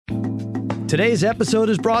Today's episode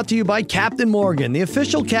is brought to you by Captain Morgan, the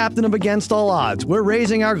official captain of Against All Odds. We're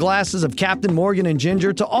raising our glasses of Captain Morgan and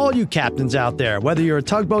Ginger to all you captains out there. Whether you're a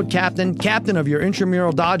tugboat captain, captain of your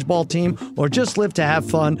intramural dodgeball team, or just live to have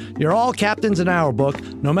fun, you're all captains in our book.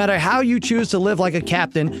 No matter how you choose to live like a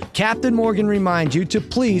captain, Captain Morgan reminds you to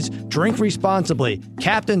please drink responsibly.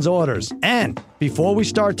 Captain's orders. And before we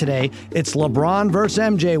start today, it's LeBron vs.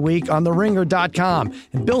 MJ week on TheRinger.com.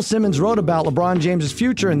 And Bill Simmons wrote about LeBron James'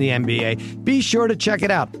 future in the NBA. Be sure to check it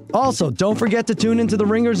out. Also, don't forget to tune into The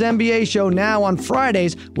Ringer's NBA show now on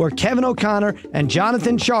Fridays, where Kevin O'Connor and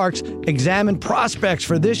Jonathan Sharks examine prospects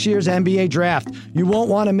for this year's NBA draft. You won't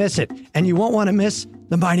want to miss it. And you won't want to miss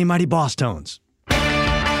the Mighty Mighty Boss Tones.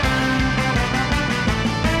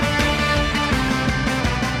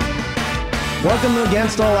 Welcome to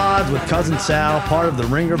Against All Odds with Cousin Sal, part of the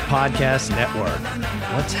Ringer Podcast Network.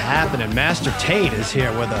 What's happening? Master Tate is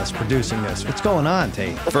here with us producing this. What's going on,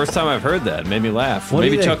 Tate? First time I've heard that. Made me laugh.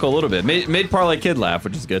 Maybe chuckle a little bit. Made Parlay Kid laugh,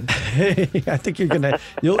 which is good. I think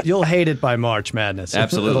you'll hate it by March Madness.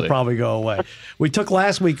 Absolutely. It'll probably go away. We took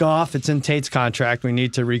last week off. It's in Tate's contract. We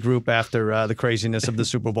need to regroup after the craziness of the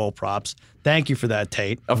Super Bowl props. Thank you for that,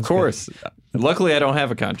 Tate. Of course. Luckily, I don't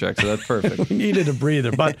have a contract, so that's perfect. We needed a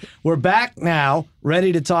breather. But we're back now,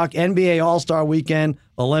 ready to talk NBA All-Star Weekend,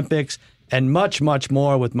 Olympics, and much, much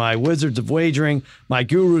more with my wizards of wagering, my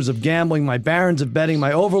gurus of gambling, my barons of betting,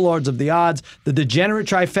 my overlords of the odds. The degenerate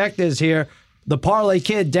trifecta is here. The Parlay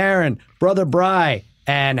Kid, Darren, Brother Bry,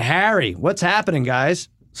 and Harry. What's happening, guys?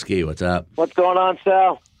 Ski, what's up? What's going on,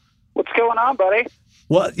 Sal? What's going on, buddy?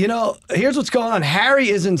 Well, here's what's going on. Harry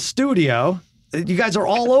is in studio. You guys are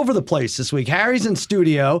all over the place this week. Harry's in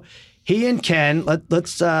studio. He and Ken,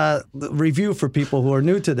 let's review for people who are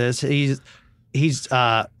new to this. He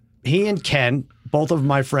and Ken, both of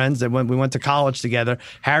my friends that we went to college together.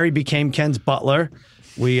 Harry became Ken's butler.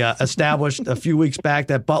 We established a few weeks back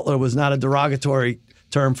that butler was not a derogatory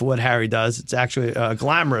term for what Harry does. It's actually a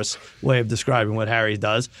glamorous way of describing what Harry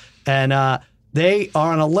does. And they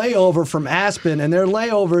are on a layover from Aspen, and their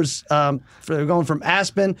layovers, they're going from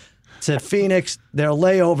Aspen to Phoenix. Their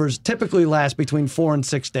layovers typically last between 4 and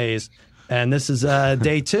 6 days, and this is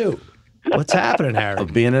day 2. What's happening, Harry?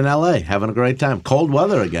 Of being in L.A., having a great time. Cold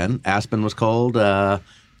weather again. Aspen was cold.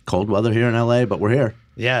 Cold weather here in L.A., but we're here.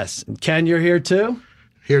 Yes. And Ken, you're here too?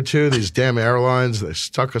 Here too. These damn airlines, they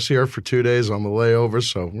stuck us here for 2 days on the layover,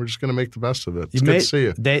 so we're just going to make the best of it. It's good to see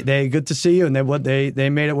you. They good to see you, and they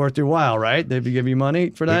made it worth your while, right? They give you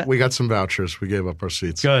money for that? We got some vouchers. We gave up our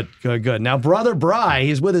seats. Good. Now, Brother Bry,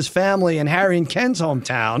 he's with his family in Harry and Ken's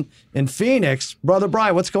hometown in Phoenix. Brother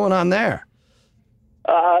Bry, what's going on there?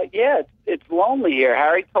 Yeah, it's lonely here.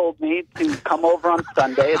 Harry told me to come over on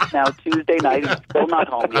Sunday. It's now Tuesday night. He's still not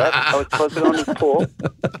home yet. I was supposed to go in his pool.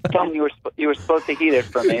 Tell him you were supposed to heat it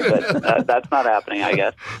for me, but that's not happening, I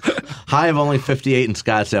guess. High of only 58 in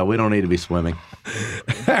Scottsdale. We don't need to be swimming.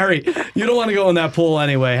 Harry, you don't want to go in that pool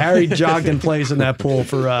anyway. Harry jogged in place in that pool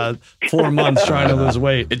for 4 months trying to lose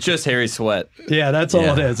weight. It's just Harry sweat. Yeah, that's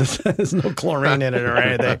all it is. There's no chlorine in it or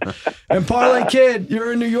anything. And Parlay Kid,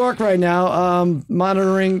 you're in New York right now,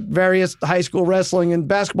 monitoring various high school wrestling and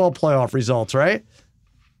basketball playoff results, right?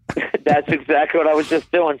 That's exactly what I was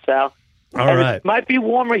just doing, Sal. All right. It might be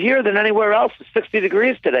warmer here than anywhere else. It's 60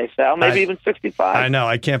 degrees today, Sal. Maybe even 65. I know.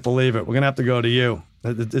 I can't believe it. We're going to have to go to you.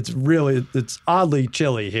 It's oddly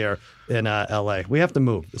chilly here in L.A. We have to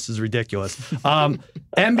move. This is ridiculous.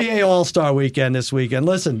 NBA All-Star Weekend this weekend.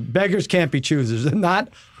 Listen, beggars can't be choosers. There's not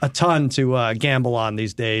a ton to gamble on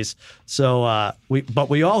these days. So,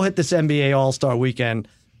 we all hit this NBA All-Star Weekend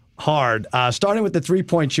hard, starting with the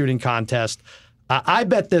three-point shooting contest. I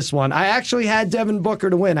bet this one. I actually had Devin Booker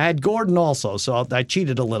to win. I had Gordon also, so I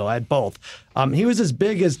cheated a little. I had both. He was as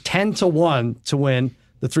big as 10-1 to win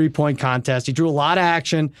the three-point contest. He drew a lot of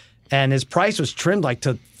action, and his price was trimmed like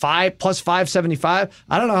to plus 575.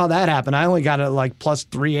 I don't know how that happened. I only got it like plus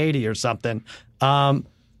 380 or something.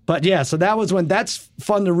 But yeah, so that's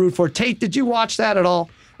fun to root for. Tate, did you watch that at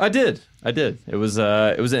all? I did. It was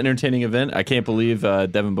an entertaining event. I can't believe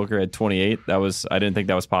Devin Booker had 28. I didn't think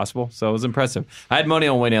that was possible. So it was impressive. I had money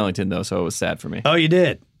on Wayne Ellington though, so it was sad for me. Oh, you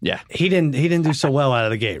did? Yeah. He didn't do so well out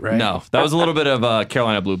of the gate, right? No, that was a little bit of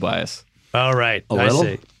Carolina Blue bias. All right. A little?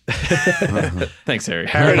 I see. Thanks, Harry.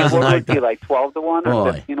 Harry doesn't what like would be like 12-1 or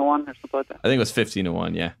 15-1 or something like that? I think it was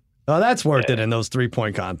 15-1, yeah. Oh, that's worth it in those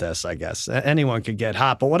three-point contests, I guess. Anyone could get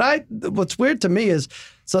hot. But what's weird to me is,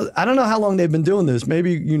 so I don't know how long they've been doing this.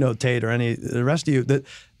 Maybe you know, Tate, or the rest of you, that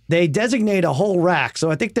they designate a whole rack. So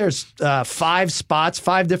I think there's 5 spots,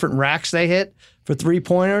 5 different racks they hit for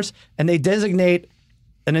three-pointers, and they designate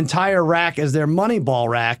an entire rack as their money ball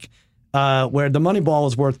rack. where the money ball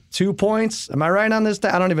was worth 2 points. Am I right on this?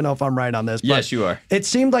 I don't even know if I'm right on this. Yes, you are. It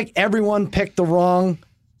seemed like everyone picked the wrong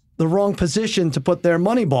position to put their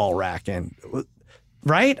money ball rack in.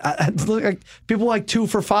 Right? Like people like 2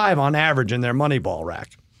 for 5 on average in their money ball rack.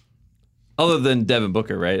 Other than Devin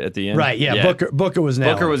Booker, right, at the end? Right, yeah. Booker was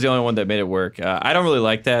nailing. Booker was the only one that made it work. I don't really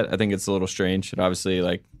like that. I think it's a little strange. It obviously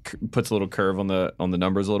like puts a little curve on the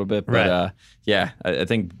numbers a little bit. But right. I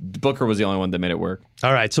think Booker was the only one that made it work.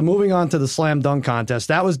 All right, so moving on to the slam dunk contest.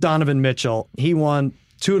 That was Donovan Mitchell. He won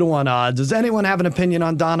 2-1 odds. Does anyone have an opinion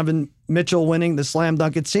on Donovan Mitchell winning the slam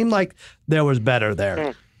dunk? It seemed like there was better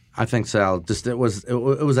there. I think, Sal, just it was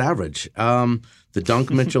average. The dunk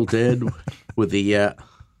Mitchell did with the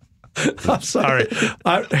I'm sorry.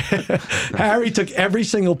 Harry took every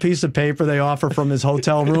single piece of paper they offer from his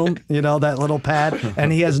hotel room, that little pad, and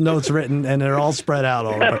he has notes written, and they're all spread out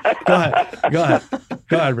all over. Go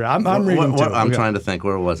ahead, Ray. I'm reading too. I'm trying to think.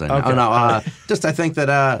 Where was I? Okay. Oh, no. I think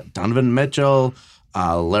that Donovan Mitchell,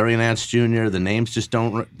 Larry Nance Jr., the names just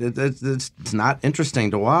don't – it's not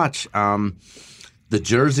interesting to watch. The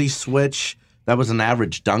jersey switch, that was an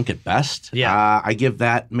average dunk at best. Yeah. I give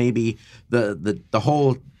that maybe the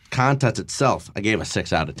whole – contest itself, I gave a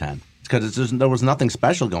 6 out of 10 because there was nothing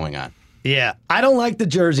special going on. Yeah, I don't like the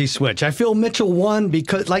jersey switch. I feel Mitchell won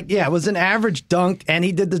because, it was an average dunk, and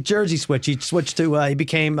he did the jersey switch. He switched to, he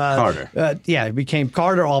became Carter. He became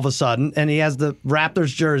Carter all of a sudden, and he has the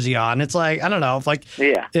Raptors jersey on. It's like, I don't know,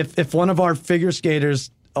 if one of our figure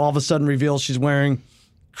skaters all of a sudden reveals she's wearing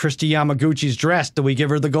Christy Yamaguchi's dress, do we give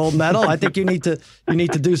her the gold medal? I think you need to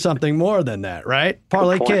do something more than that, right?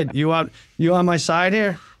 Parlay Kid, you on my side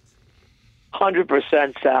here?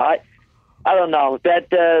 100%, Sal. I don't know that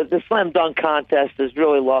the slam dunk contest has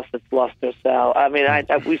really lost its luster, Sal. I mean,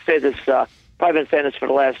 we say this. Probably been saying this for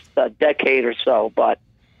the last decade or so, but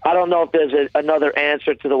I don't know if there's another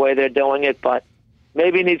answer to the way they're doing it. But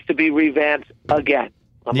maybe it needs to be revamped again.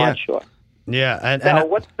 I'm not sure. Yeah, and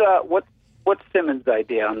what's Simmons'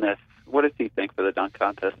 idea on this? What does he think for the dunk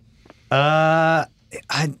contest?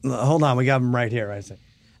 Hold on, we got him right here.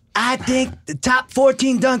 I think the top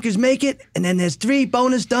 14 dunkers make it, and then there's 3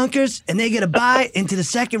 bonus dunkers, and they get a bye into the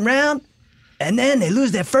second round, and then they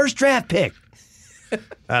lose their first draft pick.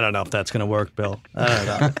 I don't know if that's going to work, Bill. I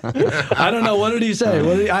don't know. I don't know. What did he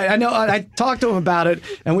say? I know I talked to him about it,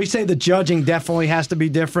 and we say the judging definitely has to be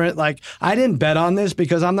different. Like, I didn't bet on this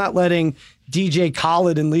because I'm not letting DJ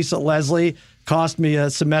Khaled and Lisa Leslie cost me a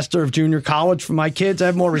semester of junior college for my kids. I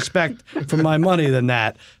have more respect for my money than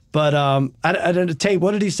that. But Tate,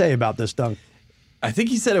 what did he say about this dunk? I think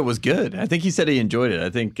he said it was good. I think he said he enjoyed it. I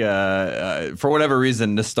think for whatever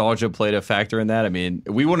reason, nostalgia played a factor in that. I mean,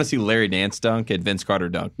 we want to see Larry Nance dunk and Vince Carter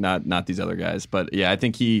dunk, not these other guys. But yeah, I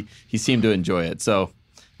think he seemed to enjoy it. So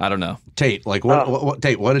I don't know. Tate,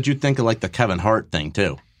 Tate, what did you think of the Kevin Hart thing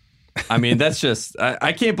too? I mean, that's just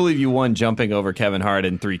I can't believe you won jumping over Kevin Hart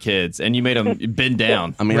and 3 kids, and you made him bend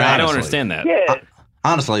down. I mean, I don't understand that. Yeah.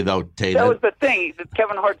 Honestly, though, Tate, that was the thing.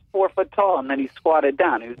 Kevin Hart's 4 foot tall, and then he squatted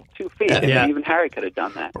down. He was 2 feet. Yeah. And even Harry could have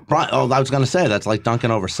done that. I was going to say that's like dunking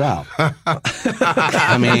over Sal.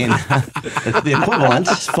 I mean, it's the equivalent.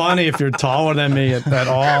 It's funny if you're taller than me at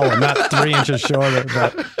all, and not 3 inches shorter.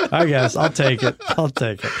 But I guess I'll take it.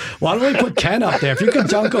 Why don't we put Ken up there? If you can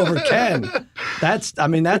dunk over Ken, those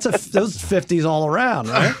 50s all around,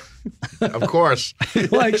 right? Of course. He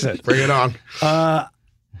likes it. Bring it on.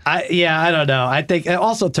 I don't know. I think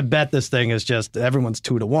also to bet this thing is just everyone's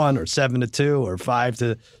 2-1 or 7-2 or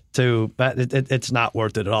 5-2. But it's not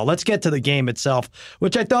worth it at all. Let's get to the game itself,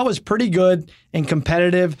 which I thought was pretty good and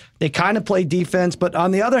competitive. They kind of play defense, but on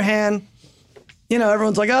the other hand,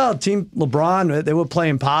 everyone's like, oh, Team LeBron, they were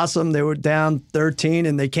playing possum. They were down 13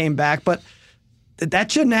 and they came back, but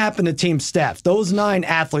that shouldn't happen to Team Steph. Those 9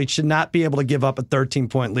 athletes should not be able to give up a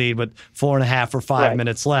 13-point lead with 4.5 or 5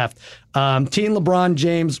 minutes left. Team LeBron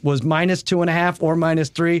James was -2.5 or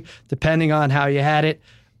 -3, depending on how you had it.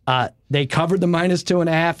 They covered the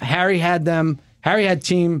 -2.5. Harry had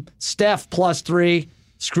Team Steph +3.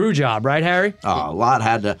 Screw job, right, Harry? Oh, a lot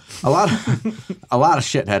of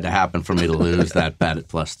shit had to happen for me to lose that bet at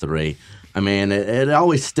 +3. I mean, it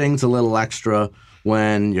always stings a little extra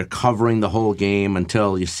when you're covering the whole game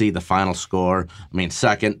until you see the final score. I mean,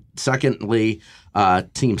 secondly,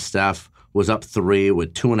 Team Steph was up 3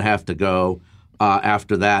 with 2.5 to go.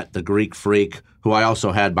 After that, the Greek Freak, who I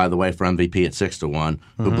also had, by the way, for MVP at 6-1,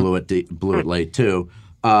 who blew it late too,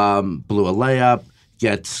 blew a layup,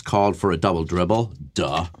 gets called for a double dribble,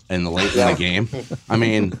 in the game. I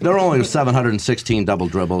mean, there were only 716 double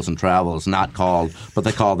dribbles and travels not called, but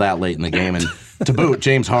they called that late in the game. And to boot,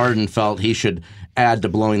 James Harden felt he should add to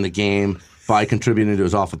blowing the game by contributing to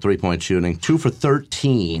his awful three-point shooting. 2 for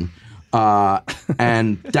 13.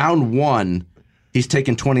 And down 1, he's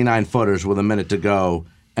taking 29 footers with a minute to go.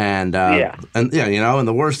 And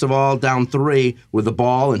the worst of all, down 3 with the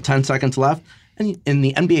ball and 10 seconds left. And in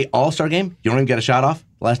the NBA All-Star game, you don't even get a shot off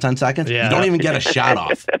last 10 seconds. Yeah. You don't even get a shot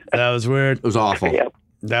off. That was weird. It was awful. Yep.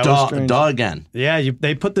 That was strange. Duh again. Yeah,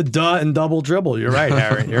 they put the duh in double dribble. You're right,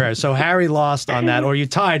 Harry. You're right. So Harry lost on that, or you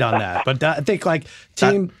tied on that. But I think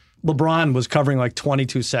Team LeBron was covering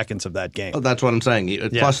 22 seconds of that game. Oh, that's what I'm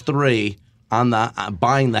saying. Plus 3 on the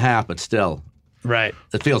buying the half, but still. Right.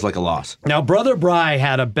 It feels like a loss. Now, Brother Bry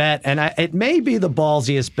had a bet, and it may be the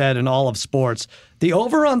ballsiest bet in all of sports. The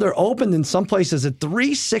over-under opened in some places at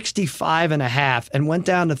 365.5 and went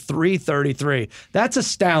down to 333. That's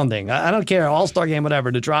astounding. I don't care, All-Star game,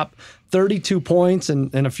 whatever. To drop 32 points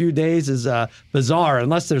in a few days is bizarre,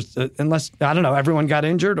 unless I don't know, everyone got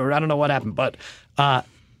injured or I don't know what happened. But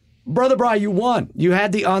Brother Bry, you won. You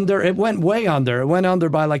had the under. It went way under. It went under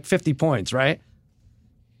by 50 points, right?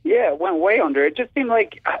 Yeah, it went way under. It just seemed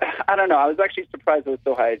like, I don't know, I was actually surprised it was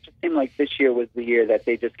so high. It just seemed like this year was the year that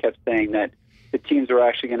they just kept saying that the teams were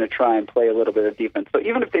actually going to try and play a little bit of defense. So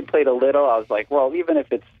even if they played a little, I was like, well, even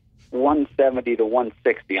if it's 170 to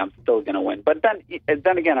 160, I'm still going to win. But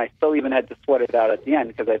then again, I still even had to sweat it out at the end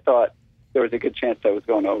because I thought there was a good chance I was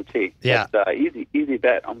going to OT. Yeah. But, easy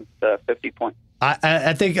bet, almost 50 points.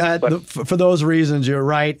 I think for those reasons, you're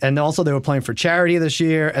right. And also they were playing for charity this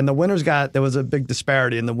year, and the winners there was a big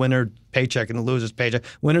disparity in the winner paycheck and the loser's paycheck.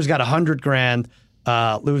 Winners got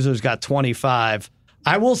 $100,000, losers got 25.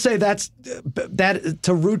 I will say that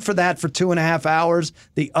to root for that for 2.5 hours,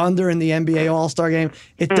 the under in the NBA All-Star game,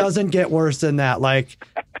 it doesn't get worse than that.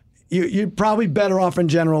 You're probably better off in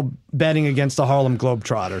general betting against the Harlem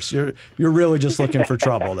Globetrotters. You're really just looking for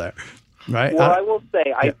trouble there, right? Well, I will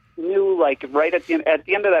say I knew right at the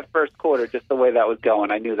end of that first quarter, just the way that was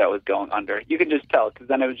going, I knew that was going under. You could just tell because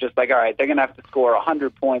then it was just all right, they're going to have to score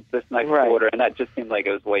 100 points this next quarter, and that just seemed like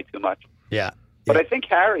it was way too much. Yeah. But I think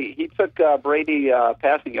Harry, he took Brady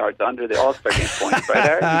passing yards under the All-Star game points,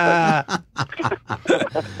 right, Harry?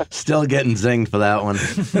 Still getting zinged for that one.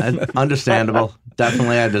 Understandable.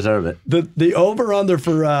 Definitely, I deserve it. The over-under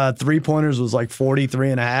for three-pointers was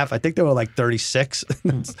 43.5. I think they were 36.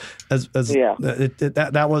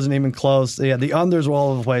 That wasn't even close. Yeah, the unders were all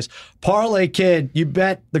over the place. Parlay Kid, you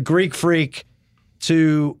bet the Greek Freak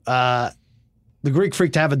to have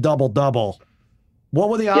a double-double. What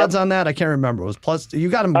were the odds on that? I can't remember. It was plus. You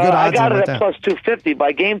got him good odds. I got it at plus 250.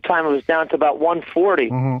 By game time, it was down to about 140.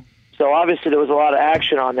 Mm-hmm. So obviously there was a lot of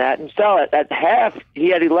action on that. And Sal, at half, he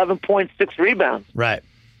had 11.6 rebounds. Right.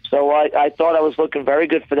 So I thought I was looking very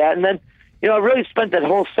good for that. And then, I really spent that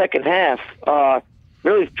whole second half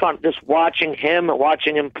really just watching him and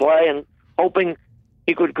watching him play and hoping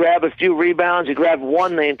he could grab a few rebounds. He grabbed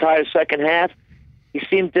one the entire second half. He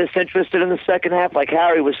seemed disinterested in the second half, like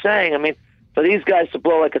Harry was saying. I mean, for these guys to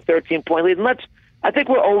blow a 13-point lead, and I think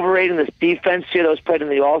we're overrating this defense here that was played in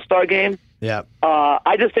the All-Star game. Yeah.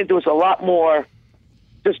 I just think there was a lot more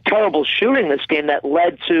just terrible shooting this game that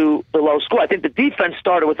led to the low score. I think the defense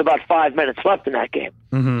started with about 5 minutes left in that game.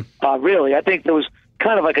 Mm-hmm. Really, I think there was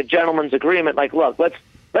kind of a gentleman's agreement. Look, let's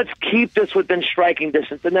keep this within striking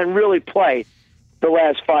distance, and then really play the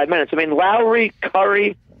last 5 minutes. I mean, Lowry,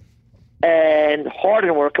 Curry, and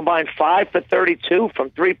Harden were combined 5 for 32 from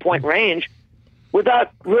 3-point range,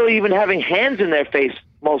 without really even having hands in their face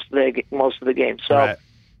most of the game. So right.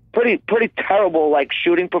 pretty terrible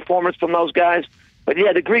shooting performance from those guys. But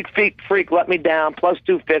yeah, the Greek Freak let me down, plus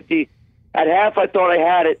 250. At half, I thought I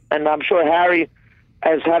had it, and I'm sure Harry,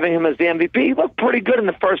 as having him as the MVP, he looked pretty good in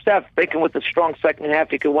the first half, thinking with the strong second half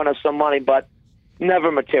he could win us some money, but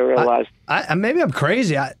never materialized. Maybe I'm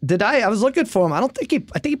crazy. I was looking for him. I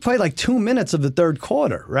think he played 2 minutes of the third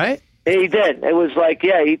quarter, right? He did. It was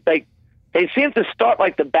they seemed to start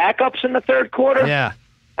the backups in the third quarter. Yeah.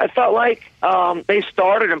 I felt they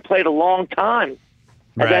started and played a long time.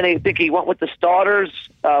 And then I think he went with the starters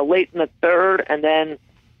late in the third and then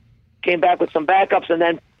came back with some backups and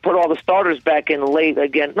then put all the starters back in late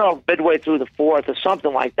again. No, midway through the fourth or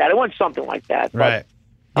something like that. It went something like that. Right.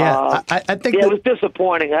 But, yeah, I think it was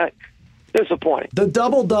disappointing. Disappointing. The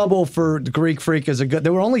double-double for the Greek Freak is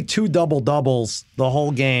there were only 2 double-doubles the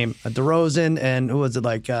whole game. DeRozan and who was it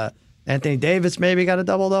Anthony Davis maybe got a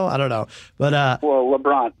double-double? I don't know. But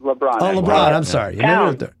LeBron. Oh, LeBron. I'm sorry.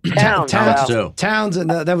 Towns. And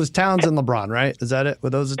that was Towns and LeBron, right? Is that it? Were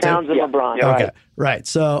those the two? Towns and LeBron. Yeah, okay. Right. Right.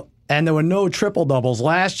 So, and there were no triple-doubles.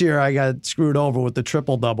 Last year, I got screwed over with the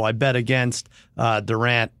triple-double. I bet against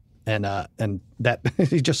Durant, and that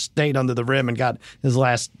he just stayed under the rim and got his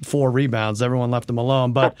last 4 rebounds. Everyone left him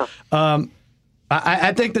alone. But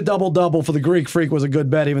I think the double-double for the Greek Freak was a good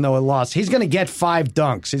bet, even though it lost. He's going to get 5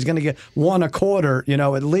 dunks. He's going to get 1 a quarter,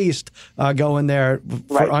 at least go in there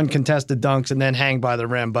for uncontested dunks and then hang by the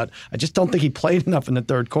rim. But I just don't think he played enough in the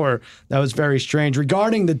third quarter. That was very strange.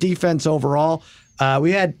 Regarding the defense overall,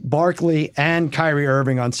 we had Barkley and Kyrie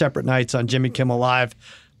Irving on separate nights on Jimmy Kimmel Live.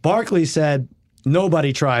 Barkley said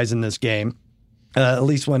nobody tries in this game, at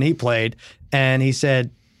least when he played. And he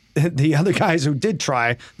said, the other guys who did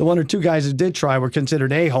try, the 1 or 2 guys who did try were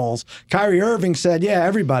considered a-holes. Kyrie Irving said, yeah,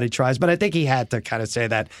 everybody tries, but I think he had to kind of say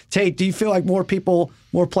that. Tate, do you feel like more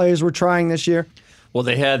players were trying this year? Well,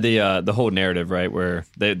 they had the whole narrative, right, where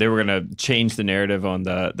they were going to change the narrative on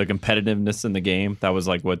the competitiveness in the game. That was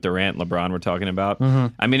like what Durant and LeBron were talking about.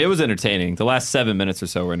 Mm-hmm. I mean, it was entertaining. The last 7 minutes or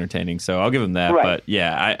so were entertaining, so I'll give them that. Right. But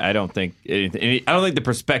yeah, I don't think the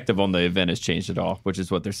perspective on the event has changed at all, which is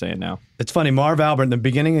what they're saying now. It's funny. Marv Albert in the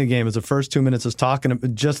beginning of the game, as the first 2 minutes, was talking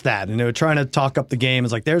just that, and they were trying to talk up the game.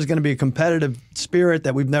 It's like there's going to be a competitive spirit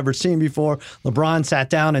that we've never seen before. LeBron sat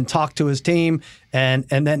down and talked to his team. And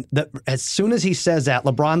then as soon as he says that,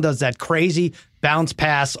 LeBron does that crazy bounce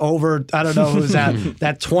pass over, I don't know who's that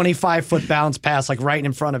 25-foot bounce pass like right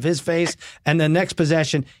in front of his face. And the next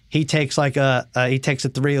possession, he takes a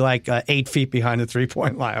 3 like 8 feet behind the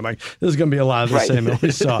 3-point line. I'm like, this is going to be a lot of the same that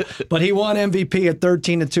we saw. But he won MVP at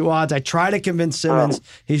 13-2 odds. I try to convince Simmons.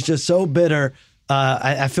 He's just so bitter.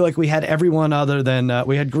 I feel like we had everyone other than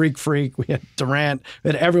we had Greek Freak, we had Durant, we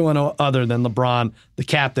had everyone other than LeBron, the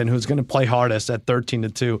captain, who's going to play hardest at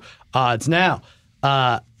 13-2 odds. Now,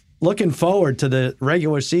 looking forward to the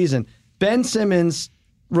regular season, Ben Simmons,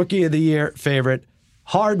 Rookie of the Year favorite,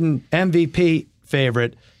 Harden, MVP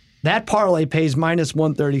favorite. That parlay pays minus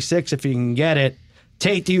 136 if you can get it.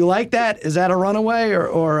 Tate, do you like that? Is that a runaway,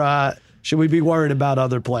 or should we be worried about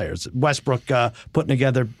other players? Westbrook putting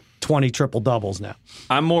together 20 triple-doubles now.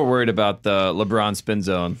 I'm more worried about the LeBron spin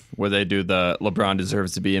zone, where they do the LeBron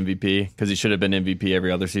deserves to be MVP, because he should have been MVP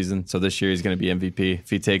every other season. So this year he's going to be MVP.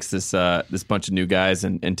 If he takes this bunch of new guys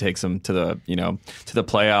and takes them to the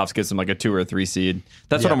playoffs, gets them like a 2 or 3 seed.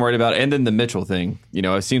 That's what I'm worried about. And then the Mitchell thing.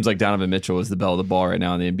 It seems like Donovan Mitchell is the belle of the ball right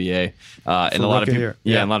now in the NBA. And a lot of people,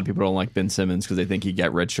 a lot of people don't like Ben Simmons because they think he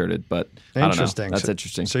got redshirted. But I don't know. That's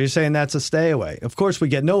interesting. So you're saying that's a stay away. Of course, we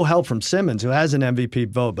get no help from Simmons, who has an MVP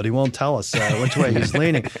vote, but he won't tell us which way he's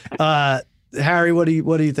leaning. Harry, what do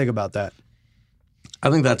you think about that? I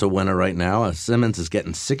think that's a winner right now. Simmons is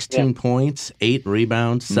getting 16 points, 8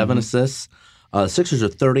 rebounds, 7 assists. Sixers are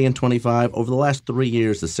 30-25. Over the last 3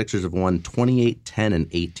 years, the Sixers have won 28, 10, and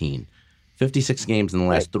 18. 56 games in the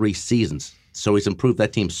last 3 seasons. So he's improved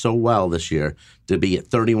that team so well this year to be at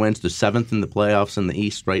 30 wins. They're 7th in the playoffs in the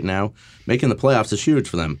East right now. Making the playoffs is huge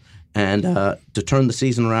for them. And to turn the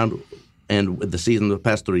season around, and with the season of the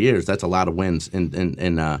past 3 years, that's a lot of wins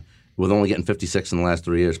with only getting 56 in the last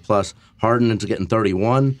 3 years. Plus, Harden is getting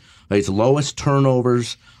 31. He's lowest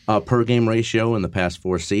turnovers per game ratio in the past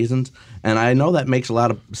 4 seasons. And I know that makes a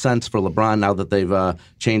lot of sense for LeBron now that they've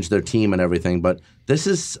changed their team and everything. But this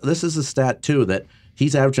is a stat, too, that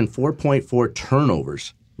he's averaging 4.4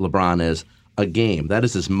 turnovers, LeBron is, a game. That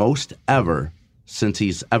is his most ever since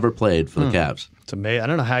he's ever played for the Cavs. It's amazing. I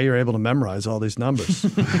don't know how you're able to memorize all these numbers.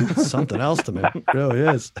 It's something else to me. It really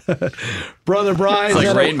is. Brother Brian. It's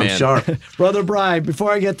like Rain Man. I'm sharp. Brother Brian,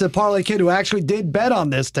 before I get to Parlay Kid, who actually did bet on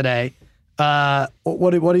this today,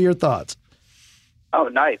 what are your thoughts? Oh,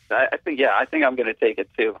 nice. I think I'm going to take it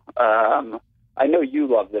too. I know you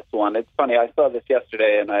love this one. It's funny. I saw this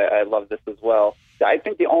yesterday, and I love this as well. I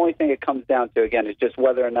think the only thing it comes down to, again, is just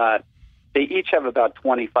whether or not they each have about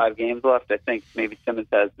 25 games left. I think maybe Simmons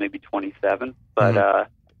has maybe 27. But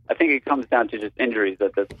I think it comes down to just injuries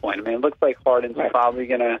at this point. I mean, it looks like Harden's probably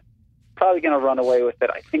gonna run away with it.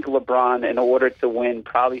 I think LeBron, in order to win,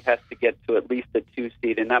 probably has to get to at least a 2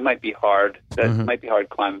 seed, and that might be hard. That might be hard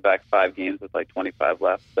climbing back 5 games with like 25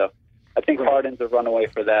 left. So I think Harden's a runaway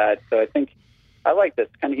for that. So I think I like this.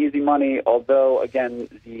 Kind of easy money, although, again,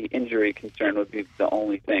 the injury concern would be the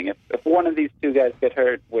only thing. If one of these 2 guys get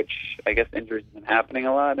hurt, which I guess injuries have been happening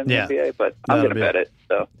a lot in the NBA, but I'm going to bet it.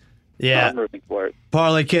 So I'm rooting for it.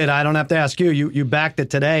 Parlay Kid, I don't have to ask you. You backed it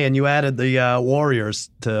today, and you added the Warriors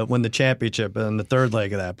to win the championship in the third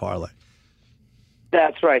leg of that parlay.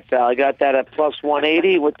 That's right, Sal. I got that at plus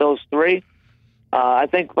 180 with those 3. I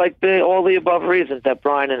think like all the above reasons that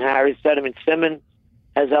Brian and Harry said. I mean, Simmons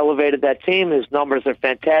has elevated that team. His numbers are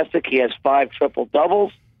fantastic. He has 5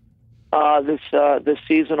 triple-doubles this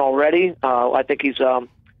season already. I think he's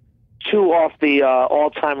 2 off the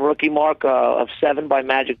all-time rookie mark of 7 by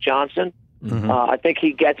Magic Johnson. I think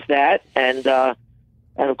he gets that. And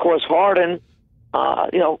of course, Harden,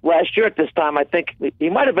 last year at this time, I think he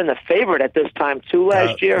might have been the favorite at this time too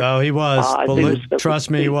last year. Oh, he was. Trust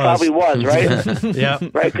me, he was. Probably was, right? Yeah.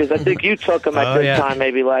 Right, because I think you took him at this time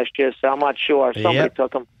maybe last year, so I'm not sure. Somebody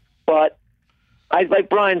took him. But like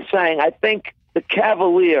Brian's saying, I think the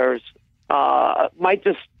Cavaliers might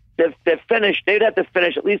just they've finished. They'd have to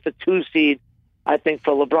finish at least a 2 seed, I think,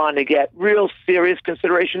 for LeBron to get real serious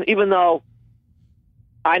consideration, even though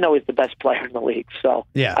I know he's the best player in the league. So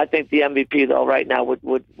I think the MVP, though, right now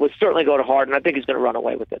would certainly go to Harden. I think he's going to run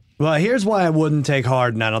away with it. Well, here's why I wouldn't take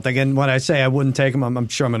Harden, I don't think. And when I say I wouldn't take him, I'm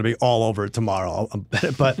sure I'm going to be all over it tomorrow.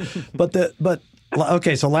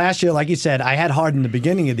 Okay, so last year, like you said, I had Harden in the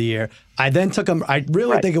beginning of the year. I then took him. I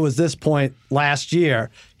really think it was this point last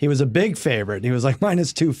year. He was a big favorite. He was like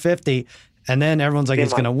minus 250. And then everyone's like,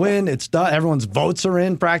 he's going to win. It's done. Everyone's votes are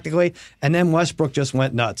in practically. And then Westbrook just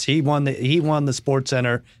went nuts. He won the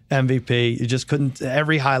SportsCenter MVP. You just couldn't.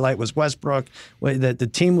 Every highlight was Westbrook. The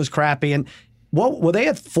team was crappy. And what were they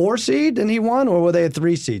at 4 seed and he won, or were they at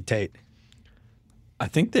 3 seed? Tate? I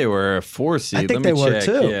think they were a 4 seed. I think they were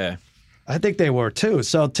too. Yeah. I think they were too.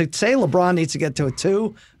 So to say LeBron needs to get to a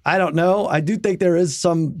 2, I don't know. I do think there is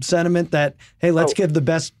some sentiment that, hey, let's give the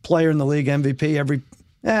best player in the league MVP every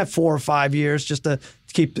 4 or 5 years just to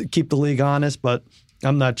keep the league honest, but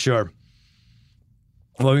I'm not sure.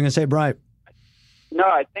 What were you going to say, Brian? No,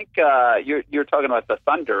 I think you're talking about the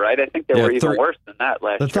Thunder, right? I think they were even worse than that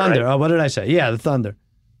last year. The Thunder. Right? Oh, what did I say? Yeah, the Thunder.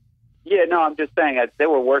 Yeah, no, I'm just saying they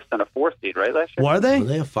were worse than a 4 seed, right, last year? Were they? Were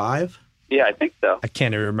they a 5? Yeah, I think so. I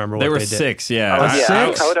can't even remember what they were they did. 6, yeah. Oh, yeah,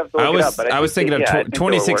 6? I would have to look it up. But I was thinking of I think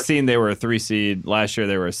 2016, they were a 3 seed. Last year,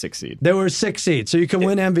 they were a 6 seed. They were a 6 seed, so you can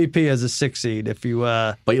win MVP as a 6 seed if you.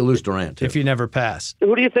 But you lose Durant too. If you never pass.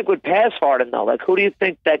 Who do you think would pass Harden though? Like, who do you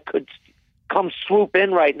think that could come swoop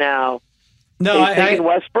in right now? No, I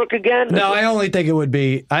Westbrook again. No, I only think it would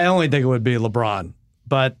be LeBron.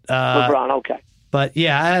 But LeBron, okay. But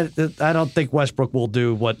yeah, I don't think Westbrook will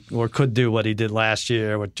do could do what he did last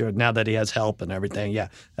year. Now that he has help and everything, yeah.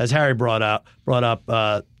 As Harry brought up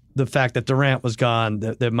the fact that Durant was gone,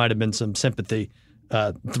 there might have been some sympathy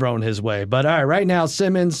thrown his way. But all right now,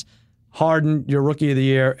 Simmons, Harden, your Rookie of the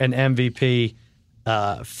Year and MVP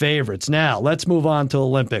favorites. Now let's move on to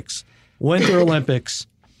Olympics, Winter Olympics.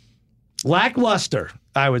 Lackluster,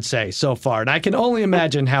 I would say so far, and I can only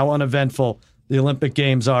imagine how uneventful the Olympic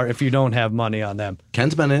Games are if you don't have money on them.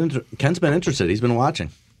 Ken's been interested. He's been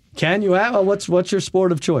watching. Ken, you have? What's your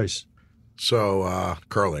sport of choice? So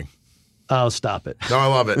curling. Oh, stop it. No, I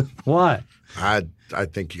love it. Why? I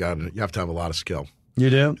think you have to have a lot of skill. You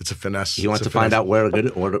do? It's a finesse. He wants to find out where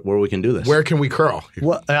we can do this. Where can we curl?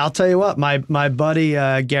 Well, I'll tell you what. My buddy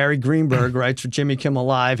Gary Greenberg writes for Jimmy Kimmel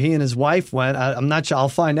Live. He and his wife went. I'm not sure. I'll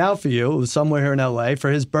find out for you. It was somewhere here in L.A. For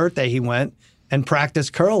his birthday, he went and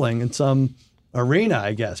practiced curling in some arena,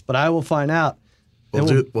 I guess. But I will find out.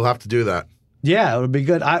 We'll have to do that. Yeah, it would be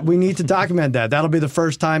good. We need to document that. That'll be the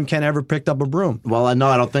first time Ken ever picked up a broom. Well, no,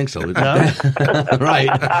 I don't think so. No? Right.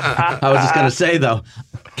 I was just going to say, though,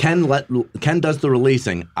 Ken does the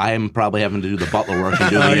releasing. I am probably having to do the butler work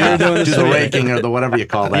and do the raking or the whatever you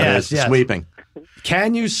call that sweeping.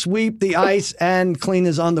 Can you sweep the ice and clean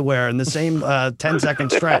his underwear in the same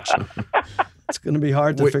 10-second stretch? It's going to be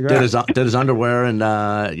hard to figure out. Did his underwear in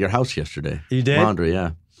your house yesterday? You did? Laundry,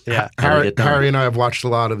 yeah. Yeah, Harry and I have watched a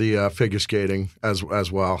lot of the figure skating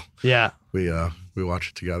as well. Yeah, we watch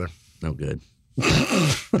it together. No good.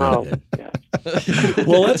 Oh, yeah.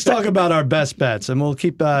 Well, let's talk about our best bets, and we'll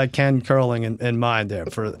keep Ken curling in mind there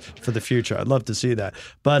for the future. I'd love to see that.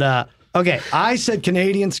 But okay, I said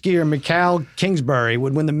Canadian skier Mikhail Kingsbury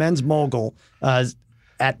would win the men's mogul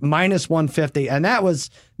at minus 150, and that was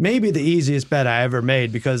maybe the easiest bet I ever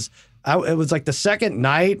made because it was like the second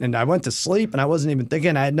night, and I went to sleep, and I wasn't even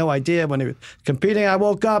thinking. I had no idea when he was competing. I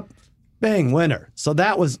woke up, bang, winner. So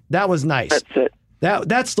that was nice. That's it.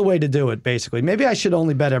 That's the way to do it, basically. Maybe I should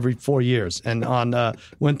only bet every 4 years and on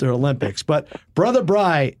Winter Olympics. But Brother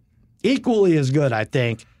Bry, equally as good, I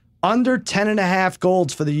think. Under 10.5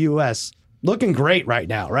 golds for the U.S. Looking great right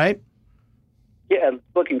now, right? Yeah,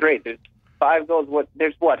 looking great. There's 5 golds.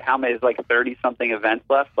 How many? There's like 30-something events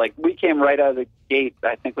left. Like, we came right out of the gate,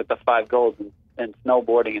 I think, with the 5 golds in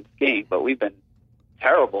snowboarding and skiing, but we've been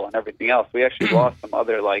terrible on everything else. We actually lost some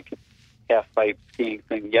other, like, half-pipe skiing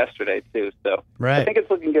thing yesterday, too. So right. I think it's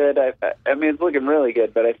looking good. I mean, it's looking really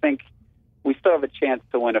good, but I think we still have a chance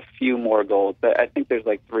to win a few more golds. I think there's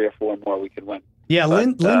like 3 or 4 more we could win. Yeah,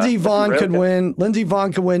 Lindsey Vonn could win. Lindsey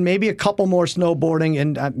Vonn could win. Maybe a couple more snowboarding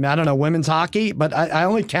and I don't know, women's hockey. But I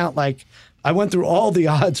only count I went through all the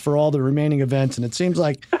odds for all the remaining events, and it seems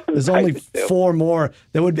like there's only 4 more.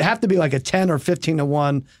 There would have to be like a 10 or 15 to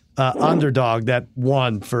 1 underdog that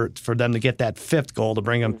won for them to get that 5th goal to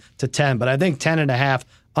bring them to 10. But I think 10.5,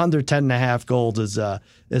 under 10.5 goals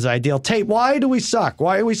is ideal. Tate, why do we suck?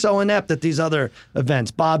 Why are we so inept at these other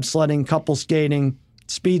events? Bobsledding, couple skating,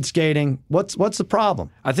 speed skating. What's the problem?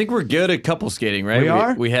 I think we're good at couple skating, right? We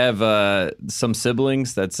are? We have some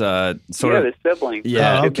siblings that's sort of the siblings.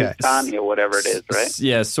 Yeah. Oh, okay. Tanya, or whatever it is, right?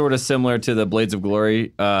 Yeah, sort of similar to the Blades of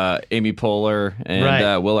Glory, Amy Poehler and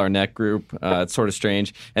Right. Will Arnett group. It's sort of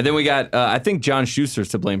strange. And then we got, I think John Schuster's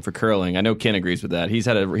to blame for curling. I know Ken agrees with that. He's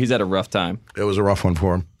had a rough time. It was a rough one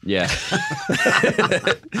for him. Yeah.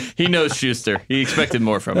 He knows Schuster. He expected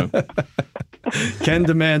more from him. Ken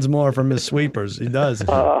demands more from his sweepers. He does. They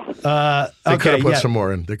could have put some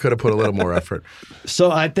more in. They could have put a little more effort. So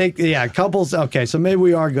I think, couples. Okay, so maybe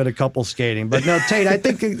we are good at couple skating. But no, Tate, I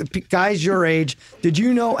think guys your age, did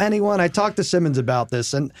you know anyone? I talked to Simmons about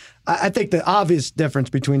this, and I think the obvious difference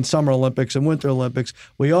between Summer Olympics and Winter Olympics,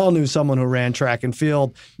 we all knew someone who ran track and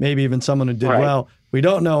field, maybe even someone who did well. We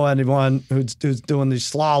don't know anyone who's doing these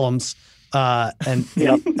slaloms.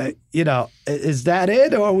 Is that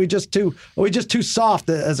it, or are we just too soft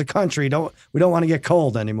as a country? We don't want to get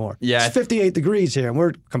cold anymore. Yeah, it's 58 degrees here, and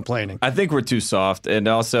we're complaining. I think we're too soft. And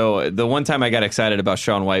also, the one time I got excited about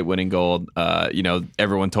Shaun White winning gold,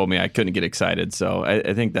 everyone told me I couldn't get excited. So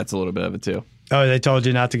I think that's a little bit of it too. Oh, they told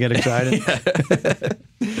you not to get excited?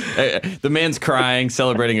 The man's crying,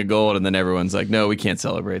 celebrating a gold, and then everyone's like, no, we can't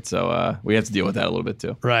celebrate. So we have to deal with that a little bit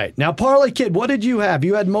too. Right. Now, Parlay Kid, what did you have?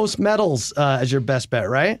 You had most medals as your best bet,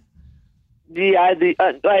 right? Yeah,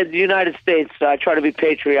 I had the United States. I try to be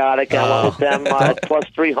patriotic. I went with them plus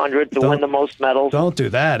 300 to win the most medals. Don't do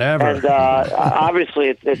that ever. And obviously,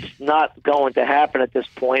 it's not going to happen at this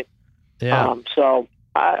point. Yeah. So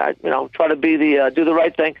I try to be do the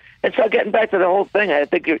right thing. And so getting back to the whole thing, I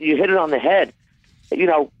think you hit it on the head.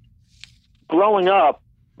 Growing up,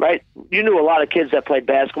 right? You knew a lot of kids that played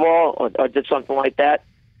basketball or did something like that.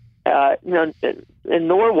 In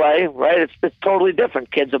Norway, right? It's totally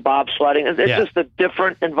different. Kids are bobsledding. It's just a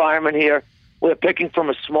different environment here. We're picking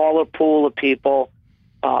from a smaller pool of people,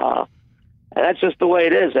 and that's just the way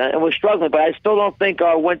it is. And we're struggling. But I still don't think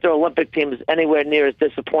our Winter Olympic team is anywhere near as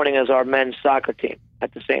disappointing as our men's soccer team.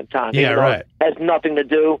 At the same time, yeah, right. It has nothing to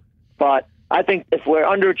do. But I think if we're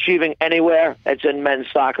underachieving anywhere, it's in men's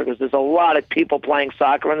soccer because there's a lot of people playing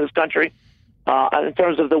soccer in this country. And in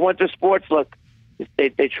terms of the winter sports, look, they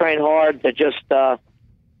train hard. They're just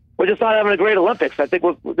we're just not having a great Olympics. I think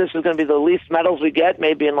this is going to be the least medals we get,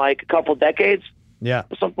 maybe in like a couple decades. Yeah,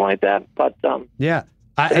 or something like that. But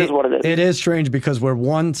it is what it is. It is strange because we're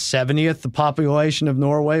 1/70th the population of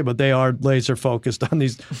Norway, but they are laser focused on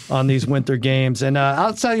these winter games. And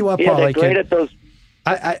I'll tell you what, Parlay they're great Kid, at those.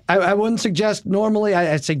 I wouldn't suggest normally.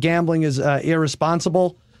 I'd say gambling is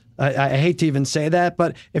irresponsible. I hate to even say that,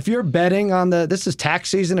 but if you're betting this is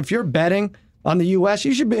tax season. If you're betting on the U.S.,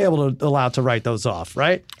 you should be able to allow to write those off,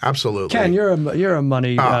 right? Absolutely. Ken, you're a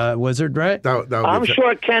money wizard, right? I'm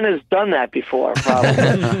sure Ken has done that before. Probably.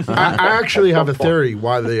 I actually have a theory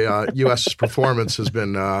why the U.S.'s performance has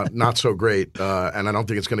been not so great, and I don't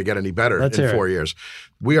think it's going to get any better in 4 years.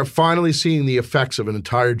 We are finally seeing the effects of an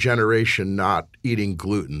entire generation not eating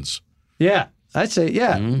glutens. Yeah, I'd say,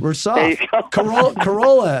 we're soft. There you go.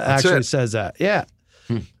 Corolla actually says that. Yeah,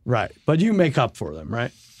 right. But you make up for them,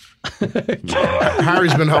 right?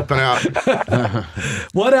 Harry's been helping out.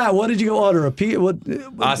 What did you order?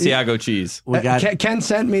 Asiago cheese. Ken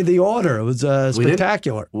sent me the order. It was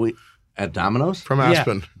spectacular. We at Domino's from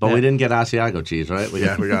Aspen, but we didn't get Asiago cheese, right? We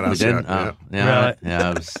got Asiago.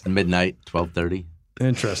 It was midnight, 12:30.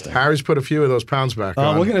 Interesting. Harry's put a few of those pounds back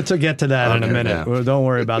on. We're going to get to that in a minute. Yeah. Well, don't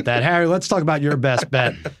worry about that. Harry, let's talk about your best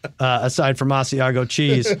bet aside from Asiago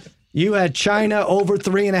cheese. You had China over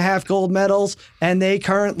 3.5 gold medals, and they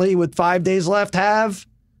currently, with 5 days left, have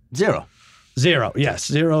 0. Yes,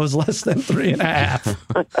 0 is less than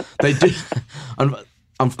 3.5. They do.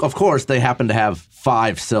 Of course, they happen to have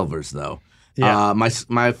 5 silvers, though. Yeah.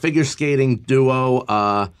 My figure skating duo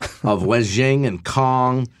of Wei Jing and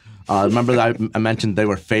Kong. Remember that I mentioned they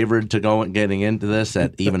were favored to getting into this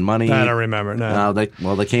at even money. I don't remember. No. They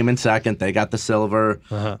came in second. They got the silver.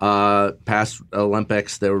 Past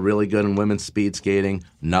Olympics, they were really good in women's speed skating.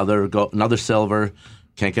 Another silver.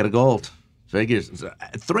 Can't get a gold. Figures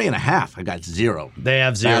 3.5. I got 0. They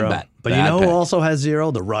have 0. Bad bet. But you know who also has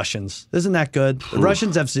 0? The Russians. Isn't that good? The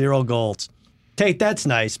Russians have 0 golds. Tate, that's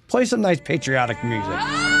nice. Play some nice patriotic music.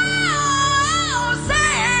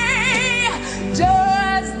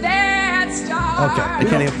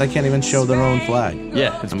 Okay, they can't even show their own flag.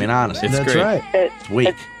 Yeah, honestly, it's that's great. Right. It's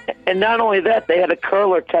weak. And not only that, they had a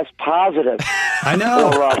curler test positive. I know.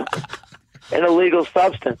 an illegal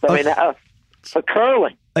substance. I mean, for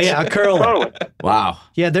curling. Yeah, a curling. Wow.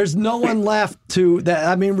 Yeah, there's no one left to that.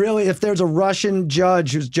 I mean, really, if there's a Russian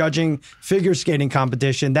judge who's judging figure skating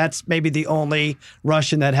competition, that's maybe the only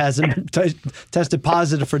Russian that hasn't tested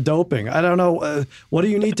positive for doping. I don't know. What do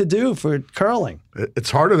you need to do for curling?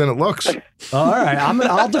 It's harder than it looks. All right,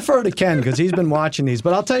 I'll defer to Ken because he's been watching these.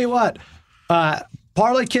 But I'll tell you what,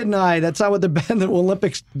 Parlay Kid and I, that's not what the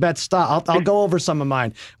Olympics bets stop. I'll go over some of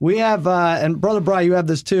mine. We have, and Brother Bry, you have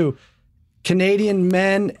this too, Canadian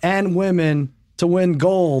men and women to win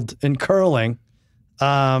gold in curling.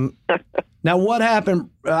 Now, what happened?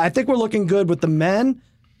 I think we're looking good with the men,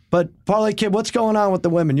 but Parlay Kid, what's going on with the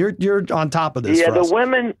women? You're on top of this. Yeah, for us.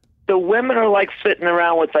 The women are like sitting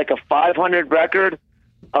around with like a 500 record,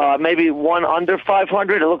 maybe one under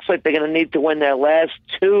 500. It looks like they're going to need to win their last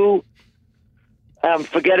two. I'm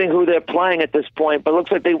forgetting who they're playing at this point, but it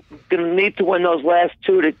looks like they're going to need to win those last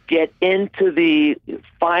two to get into the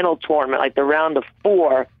final tournament, like the round of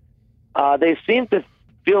 4. They seem to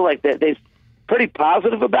feel like they're pretty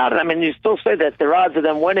positive about it. I mean, you still say that their odds of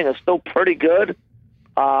them winning are still pretty good.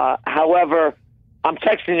 However, I'm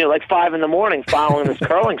texting you like 5 in the morning following this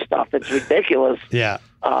curling stuff. It's ridiculous. Yeah.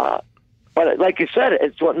 But like you said,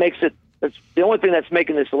 it's what makes it. It's the only thing that's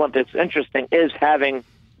making this Olympics interesting is having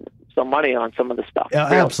some money on some of the stuff. Yeah,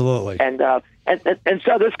 absolutely. And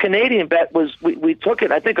so this Canadian bet was we took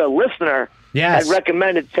it. I think a listener had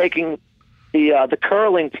recommended taking the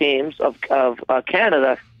curling teams of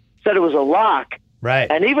Canada. Said it was a lock. Right.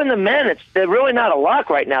 And even the men, they're really not a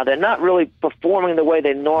lock right now. They're not really performing the way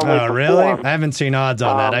they normally perform. Really? I haven't seen odds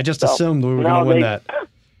on that. I just assumed we were going to win that.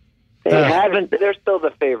 They haven't. They're still the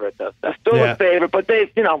favorite, though. They're still the favorite, but they're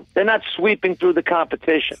not sweeping through the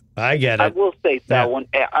competition. I get it. I will say that one.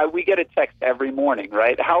 We get a text every morning,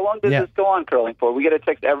 right? How long does this go on curling for? We get a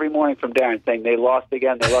text every morning from Darren saying they lost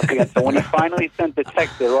again. So when he finally sent the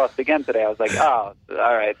text, they lost again today. I was like, oh,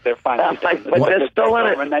 all right, they're finally. But they're still in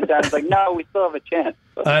it. And then Darren's like, no, we still have a chance.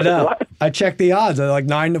 I know. I checked the odds. They're like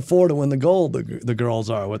 9-4 to win the gold. The girls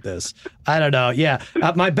are with this. I don't know. Yeah,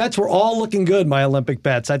 my bets were all looking good. My Olympic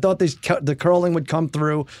bets. I thought the curling would come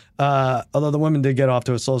through. Although the women did get off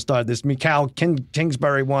to a slow start. This Mikal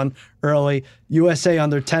Kingsbury won early. USA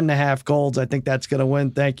under 10.5 golds. I think that's going to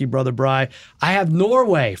win. Thank you, Brother Bry. I have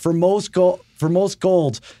Norway for most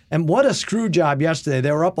golds. And what a screw job yesterday.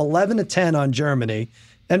 They were up 11-10 on Germany.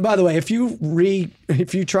 And by the way, if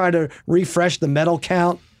you try to refresh the medal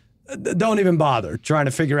count, don't even bother trying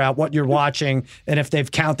to figure out what you're watching and if they've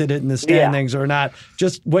counted it in the standings or not.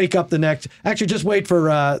 Just wake up just wait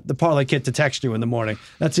for the Parlay Kid to text you in the morning.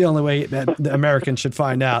 That's the only way that the Americans should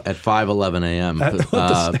find out. At 5:11 a.m.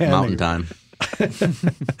 Mountain Time.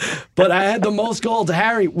 But I had the most goals.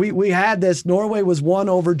 Harry, we had this. Norway was 1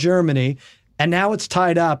 over Germany, and now it's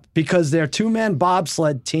tied up because their 2-man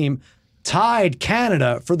bobsled team tied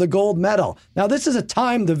Canada for the gold medal. Now, this is a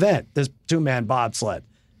timed event, this 2-man bobsled.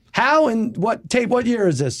 How and what year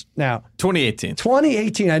is this now? 2018.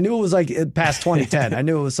 2018. I knew it was like past 2010. I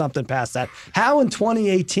knew it was something past that. How in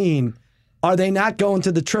 2018 are they not going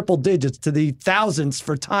to the triple digits, to the thousands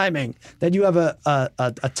for timing, that you have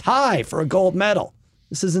a tie for a gold medal?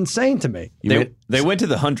 This is insane to me. They went to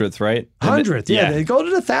the 100th, right? 100th, yeah. They go to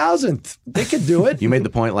the 1,000th. They could do it. You made the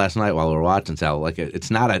point last night while we were watching, Sal. Like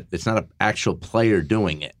it's not an actual player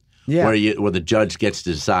doing it. Yeah. Where the judge gets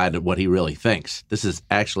to decide what he really thinks. This is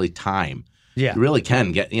actually time. Yeah. You really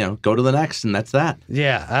can go to the next, and that's that.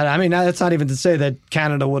 Yeah. I mean, that's not even to say that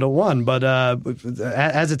Canada would have won, but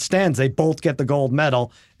as it stands, they both get the gold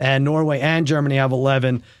medal, and Norway and Germany have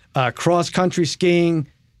 11. Cross-country skiing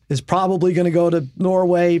is probably going to go to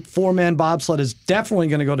Norway. 4-man bobsled is definitely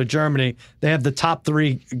going to go to Germany. They have the top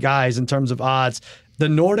 3 guys in terms of odds. The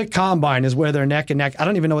Nordic Combine is where they're neck and neck. I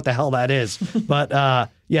don't even know what the hell that is. But,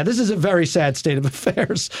 this is a very sad state of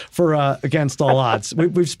affairs for Against All Odds.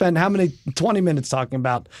 We've spent 20 minutes talking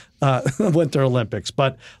about the Winter Olympics.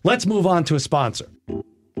 But let's move on to a sponsor.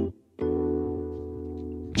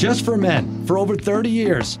 Just for Men. For over 30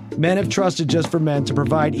 years, men have trusted Just for Men to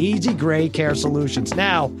provide easy gray care solutions.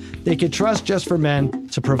 Now, they can trust Just for Men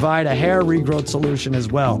to provide a hair regrowth solution as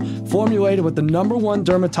well. Formulated with the #1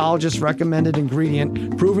 dermatologist recommended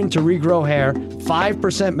ingredient proven to regrow hair, 5%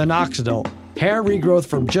 minoxidil. Hair regrowth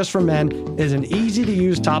from Just for Men is an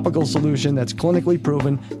easy-to-use topical solution that's clinically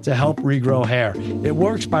proven to help regrow hair. It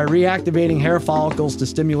works by reactivating hair follicles to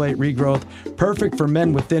stimulate regrowth, perfect for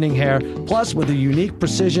men with thinning hair. Plus, with a unique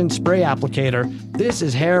precision spray applicator, this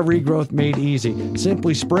is hair regrowth made easy.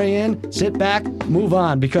 Simply spray in, sit back, move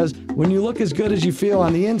on, because when you look as good as you feel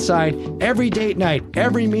on the inside, every date night,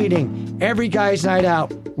 every meeting, every guy's night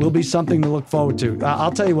out will be something to look forward to.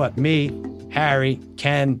 I'll tell you what, me, Harry,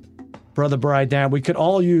 Ken, Brother Brian, Dan. We could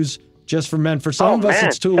all use Just for Men. For some of us,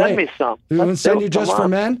 it's too late. Send me some. We want to send you Just for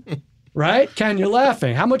Men? Right? Ken, you're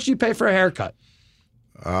laughing. How much do you pay for a haircut?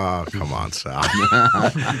 Oh, come on, Sal.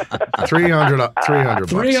 $300.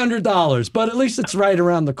 $300, but at least it's right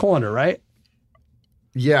around the corner, right?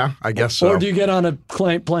 Yeah, I guess so. Or do you get on a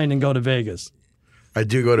plane and go to Vegas? I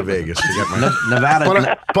do go to Vegas to get my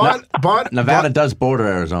Nevada. But Nevada does border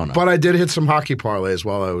Arizona. But I did hit some hockey parlays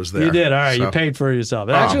while I was there. You did. All right, you paid for yourself.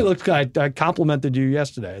 It actually looks. I complimented you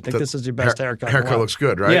yesterday. I think this is your best haircut. Haircut looks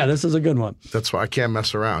good, right? Yeah, this is a good one. That's why I can't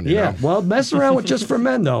mess around. You know? Well, mess around with Just for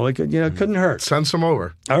Men though. It could, couldn't hurt. Send some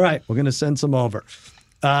over. All right, we're gonna send some over.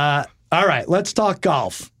 All right, let's talk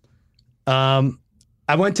golf. I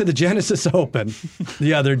went to the Genesis Open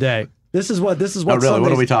the other day. This is what. Oh, really?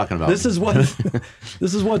 What are we talking about? This is what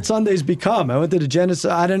Sundays become. I went to the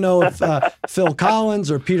Genesis. I don't know if Phil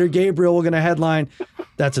Collins or Peter Gabriel were going to headline.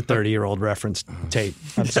 That's a 30-year-old reference, Tate.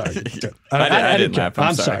 I'm sorry. I didn't laugh.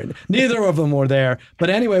 I'm sorry. Neither of them were there. But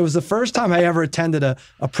anyway, it was the first time I ever attended a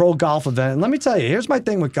pro golf event. And let me tell you, here's my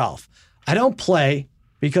thing with golf. I don't play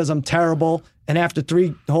because I'm terrible. And after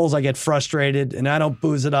 3 holes, I get frustrated and I don't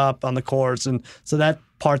booze it up on the course. And so that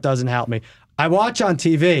part doesn't help me. I watch on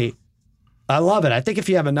TV. I love it. I think if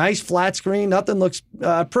you have a nice flat screen, nothing looks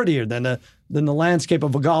prettier than the landscape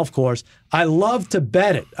of a golf course. I love to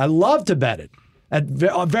bet it. At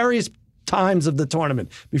various times of the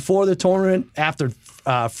tournament. Before the tournament, after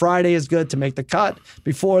Friday is good to make the cut,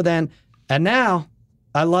 before then. And now,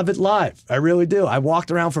 I love it live. I really do. I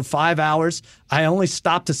walked around for 5 hours. I only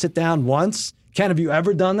stopped to sit down once. Ken, have you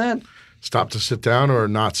ever done that? Stop to sit down or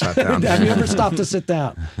not sat down? Have you ever stopped to sit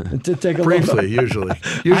down and to take a briefly? Look?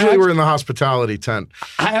 Usually we're in the hospitality tent.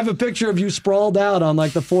 I have a picture of you sprawled out on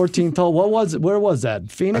like the 14th hole. What was it? Where was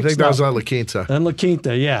that? Phoenix? I think that was at La Quinta. And La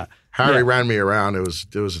Quinta, yeah. Harry ran me around. It was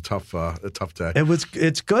a tough day.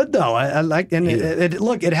 It's good though. I like and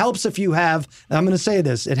it helps if you have. I'm going to say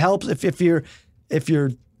this. It helps if you're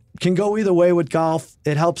can go either way with golf.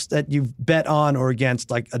 It helps that you bet on or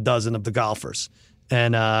against like a dozen of the golfers.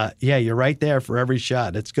 And, you're right there for every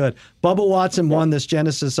shot. It's good. Bubba Watson won this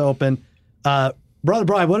Genesis Open. Brother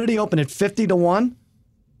Brian, what did he open at, 50-1?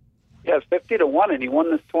 Yeah, 50-1, and he won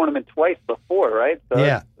this tournament twice before, right? So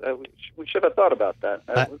yeah. We should have thought about that.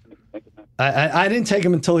 I wasn't even thinking that. I didn't take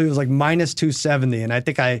him until he was like minus 270, and I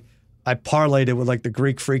think I parlayed it with like the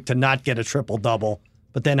Greek Freak to not get a triple-double.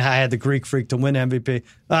 But then I had the Greek Freak to win MVP.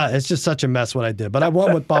 It's just such a mess what I did. But I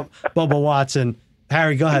won with Bubba Watson.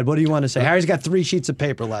 Harry, go ahead. What do you want to say? Harry's got 3 sheets of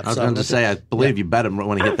paper left. I was going to say, I believe you bet him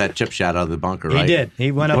when he hit that chip shot out of the bunker, right? He did.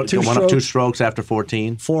 He went up 2 strokes. Went up 2 strokes after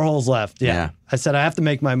 14. 4 holes left. Yeah. I said, I have to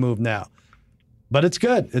make my move now. But it's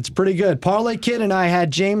good. It's pretty good. Parlay Kid and I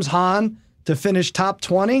had James Hahn to finish top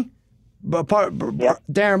 20.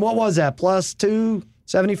 Darren, what was that? Plus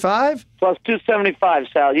 275? Plus 275,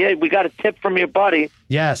 Sal. Yeah, we got a tip from your buddy.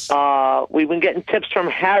 Yes. We've been getting tips from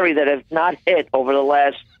Harry that have not hit over the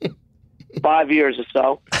last 5 years or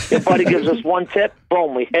so. Your buddy gives us 1 tip,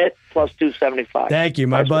 boom, we hit, plus 275. Thank you.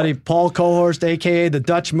 My buddy Paul Cohorst, a.k.a. the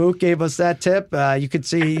Dutch Mook, gave us that tip. You could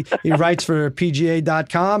see he writes for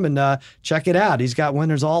PGA.com, and check it out. He's got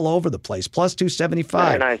winners all over the place, plus 275.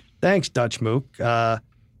 Very nice. Thanks, Dutch Mook.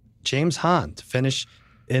 James Hahn to finish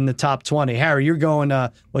in the top 20. Harry, you're going,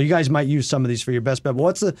 well, you guys might use some of these for your best bet,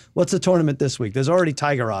 but what's the tournament this week? There's already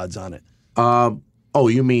Tiger odds on it. Oh,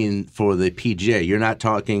 you mean for the PGA? You're not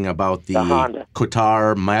talking about the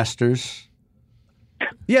Qatar Masters?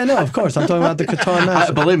 Yeah, no, of course. I'm talking about the Qatar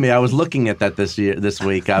Masters. Believe me, I was looking at that this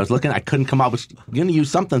week. I was looking. I couldn't come up with. Going to use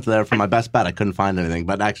something there for my best bet. I couldn't find anything.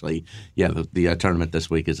 But actually, yeah, the tournament this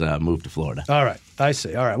week is moved to Florida. All right, I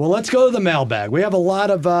see. All right, well, let's go to the mailbag. We have a lot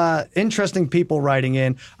of interesting people writing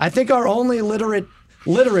in. I think our only literate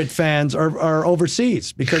fans are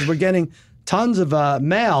overseas because we're getting tons of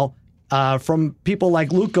mail. From people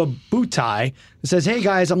like Luca Butai, who says, "Hey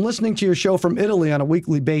guys, I'm listening to your show from Italy on a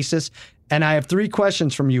weekly basis, and I have 3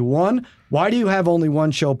 questions from you. 1, why do you have only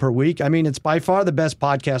 1 show per week? I mean, it's by far the best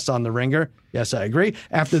podcast on The Ringer. Yes, I agree.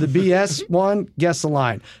 After the BS one, guess the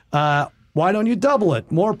line. Why don't you double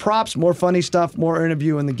it? More props, more funny stuff, more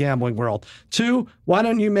interview in the gambling world. 2, why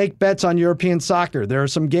don't you make bets on European soccer? There are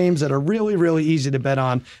some games that are really, really easy to bet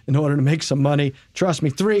on in order to make some money. Trust me.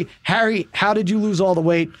 3, Harry, how did you lose all the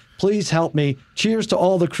weight? Please help me. Cheers to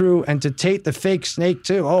all the crew and to Tate the fake snake,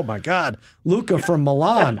 too. Oh, my God. Luca from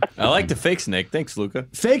Milan. I like the fake snake. Thanks, Luca.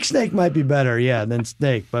 Fake snake might be better, than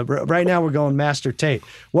snake. But right now we're going Master Tate.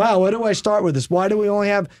 Wow, where do I start with this? Why do we only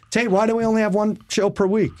have 1 show per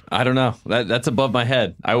week? I don't know. That's above my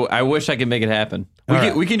head. I wish I could make it happen.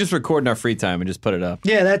 We can just record in our free time and just put it up.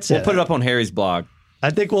 Yeah, that's it. We'll put it up on Harry's blog. I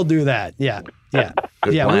think we'll do that. Yeah. Yeah.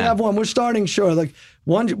 Yeah. We plan. have one. We're starting sure. Like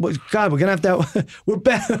one. God, we're gonna have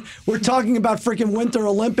that. We're talking about freaking Winter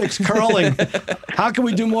Olympics curling. How can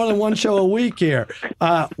we do more than one show a week here?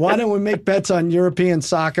 Why don't we make bets on European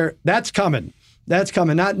soccer? That's coming. That's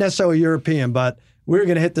coming. Not necessarily European, but we're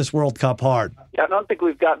gonna hit this World Cup hard. Yeah, I don't think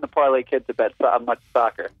we've gotten the parlay kid to bet much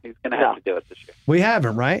soccer. He's going to have to do it this year. We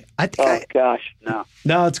haven't, right? I think. Gosh.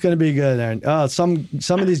 No. It's going to be good, Aaron. Oh, some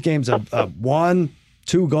of these games have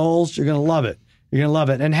 1-2 goals. You're going to love it. You're going to love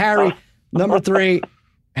it. And Harry, number 3.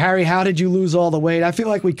 Harry, how did you lose all the weight? I feel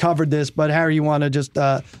like we covered this, but Harry, you want to just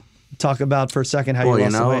talk about for a second how you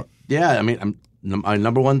lost the weight? Yeah, I mean, my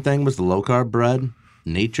number one thing was the low-carb bread,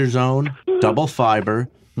 Nature's Own, double fiber,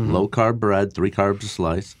 low-carb bread, 3 carbs a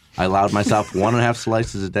slice. I allowed myself 1.5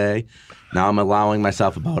 slices a day. Now I'm allowing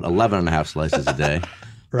myself about 11.5 slices a day.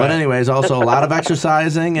 Right. But anyways, also a lot of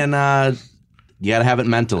exercising, and you got to have it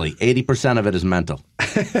mentally. 80% of it is mental.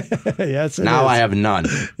 Yes, it now is. I have none.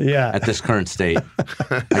 Yeah. At this current state,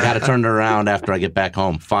 I got to turn it around after I get back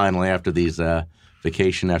home. Finally, after these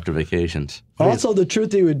vacation after vacations. Also, the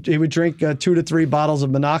truth, he would drink 2 to 3 bottles of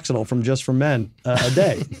minoxidil from Just for Men a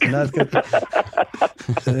day. And that's good.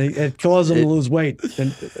 It caused him to lose weight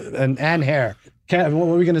and hair. Ken, what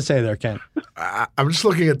were we going to say there, Ken? I'm just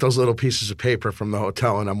looking at those little pieces of paper from the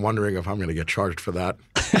hotel, and I'm wondering if I'm going to get charged for that.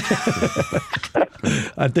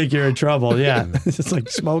 I think you're in trouble. Yeah, it's like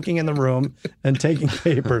smoking in the room and taking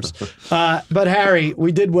papers. But Harry,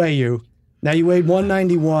 we did weigh you. Now you weighed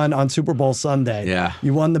 191 on Super Bowl Sunday. Yeah,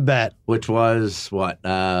 you won the bet, which was what?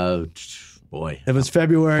 Boy, it was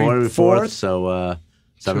February 4th. So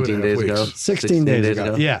 17 days ago. 16 days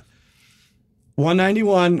ago. Yeah.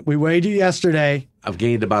 191. We weighed you yesterday. I've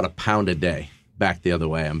gained about a pound a day back the other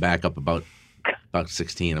way. I'm back up about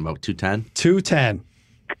 16. I'm about 210. 210.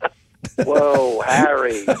 Whoa,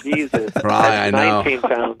 Harry, Jesus. Right, I know. 19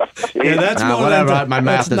 pounds. Jeez. Yeah, that's more whatever. than My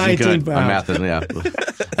math isn't good. pounds. My math isn't, yeah.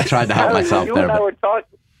 I tried to help Harry, myself there.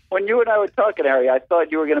 When you and I were talking, Harry, I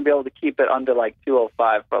thought you were going to be able to keep it under like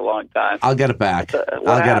 205 for a long time. I'll get it back.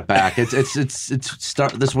 I'll get it back. It's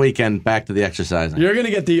start this weekend back to the exercising. You're going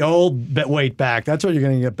to get the old weight back. That's what you're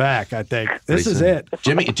going to get back, I think. This is it.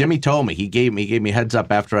 Jimmy told me. He gave me heads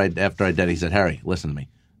up after I did. He said, "Harry, listen to me.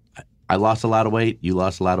 I lost a lot of weight. You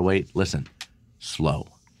lost a lot of weight. Listen, slow.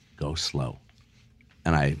 Go slow."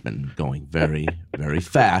 And I've been going very, very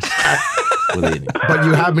fast with eating. But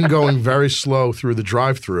you have been going very slow through the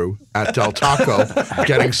drive-thru at Del Taco,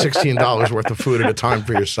 getting $16 worth of food at a time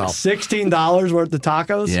for yourself. $16 worth of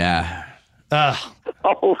tacos? Yeah.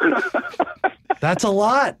 That's a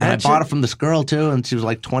lot. And I bought it from this girl too, and she was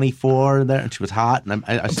like 24 there, and she was hot, and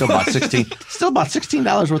I still bought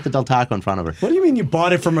 $16 worth of Del Taco in front of her. What do you mean you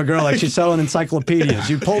bought it from a girl like she's selling encyclopedias?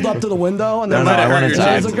 You pulled up to the window and then I went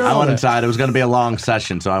inside. There's a girl I went there. inside. It was going to be a long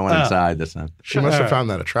session, so I went inside this time. She must have found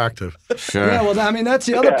that attractive. Sure. Yeah, well, I mean, that's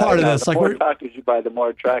the other part of this. The Like, more tacos you buy, the more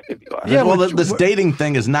attractive you are. Yeah, well, but this dating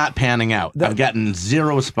thing is not panning out. I've gotten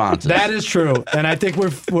 0 responses. that is true, and I think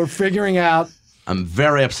we're figuring out. I'm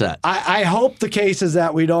very upset. I hope the case is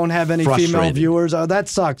that we don't have any female Frustrated. viewers. Oh, that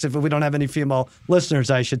sucks if we don't have any female listeners,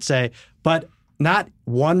 I should say. But not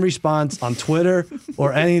one response on Twitter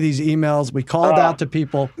or any of these emails. We called out to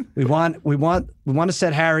people. We want to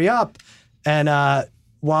set Harry up, and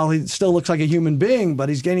while he still looks like a human being, but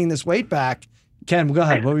he's gaining this weight back. Ken, go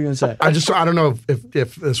ahead. What were you going to say? I don't know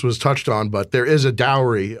if this was touched on, but there is a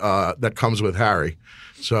dowry that comes with Harry.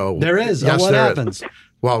 So There is. Yes, What there happens?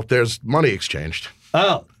 Well, there's money exchanged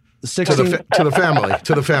Oh, to 16. the family.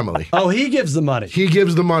 To the family. Oh, he gives the money. He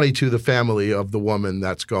gives the money to the family of the woman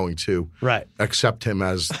that's going to Right. accept him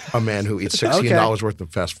as a man who eats $16 worth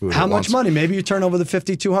of fast food. How at much once. money? Maybe you turn over the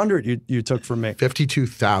 $5,200 you took from me.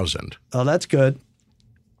 $52,000. Oh, that's good.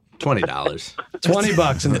 $20.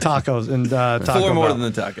 $20 in tacos and Taco 4 more Bell.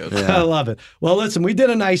 than the tacos. I love it. Well, listen, we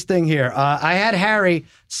did a nice thing here. I had Harry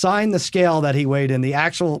sign the scale that he weighed in, the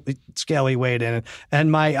actual scale he weighed in,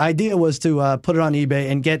 and my idea was to put it on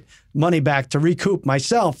eBay and get money back to recoup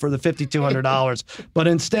myself for the $5,200. But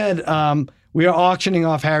instead, we are auctioning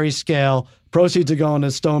off Harry's scale. Proceeds are going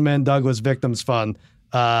to Stoneman Douglas Victims Fund,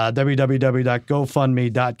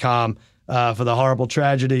 www.gofundme.com. For the horrible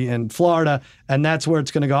tragedy in Florida, and that's where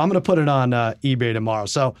it's going to go. I'm going to put it on eBay tomorrow.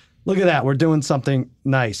 So look at that. We're doing something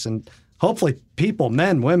nice, and hopefully people,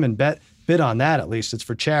 men, women, bid on that at least. It's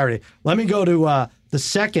for charity. Let me go to the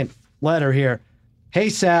second letter here. Hey,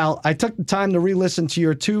 Sal, I took the time to re-listen to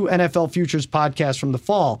your 2 NFL Futures podcasts from the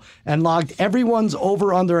fall and logged everyone's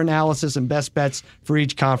over-under analysis and best bets for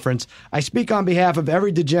each conference. I speak on behalf of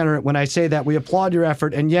every degenerate when I say that we applaud your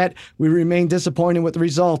effort, and yet we remain disappointed with the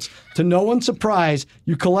results. To no one's surprise,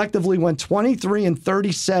 you collectively went 23 and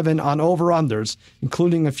 37 on over-unders,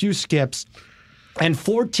 including a few skips, and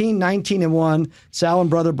 14, 19, and 1. Sal and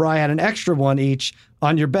Brother Bry had an extra one each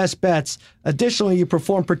on your best bets. Additionally, you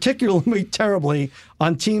performed particularly terribly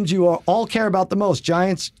on teams you all care about the most,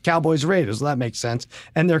 Giants, Cowboys, Raiders. Well, that makes sense.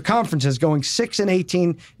 And their conferences, going 6 and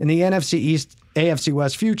 18 in the NFC East, AFC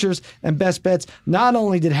West futures, and best bets. Not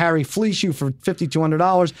only did Harry fleece you for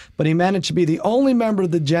 $5,200, but he managed to be the only member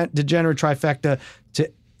of the degenerate trifecta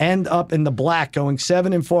to end up in the black, going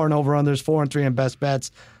 7 and 4 in over-unders, 4 and 3 in best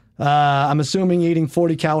bets. I'm assuming eating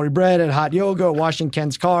 40-calorie bread at hot yoga, washing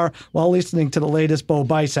Ken's car while listening to the latest Bo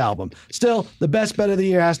Bice album. Still, the best bet of the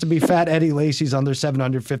year has to be Fat Eddie Lacy's under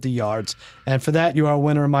 750 yards. And for that, you are a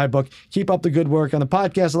winner in my book. Keep up the good work on the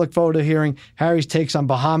podcast. I look forward to hearing Harry's takes on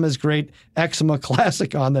Bahamas' great Eczema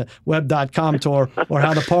Classic on the web.com tour, or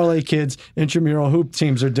how the Parlay Kids intramural hoop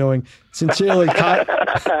teams are doing. Sincerely,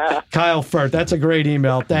 Kyle Furt. That's a great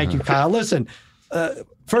email. Thank you, Kyle. Listen,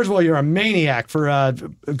 first of all, you're a maniac for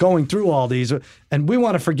going through all these, and we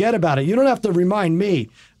want to forget about it. You don't have to remind me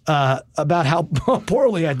about how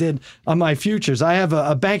poorly I did on my futures. I have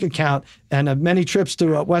a bank account and many trips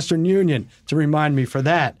to Western Union to remind me for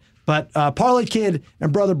that. But Parlay Kid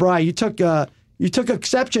and Brother Bry, you took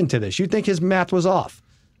exception to this. You think his math was off.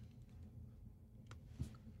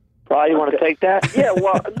 Bry, you want to take that? Yeah,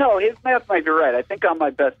 well, no, his math might be right. I think on my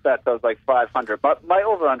best bets I was like 500, but my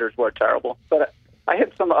over-unders were terrible. But I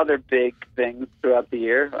hit some other big things throughout the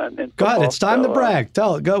year. Go ahead, it's time to brag.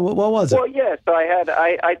 Tell, go. What was it? Well, yeah. So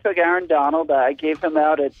I took Aaron Donald. I gave him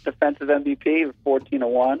out at defensive MVP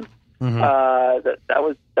 14-1. Mm-hmm.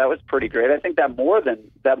 That was pretty great. I think that more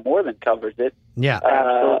than covers it. Yeah,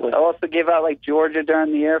 absolutely. I also gave out like Georgia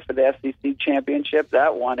during the year for the SEC championship.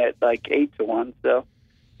 That won at like 8-1. So,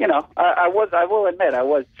 you know, I will admit I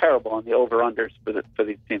was terrible on the over-unders for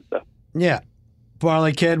these teams though. Yeah,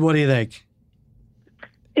 Parlay Kid, what do you think?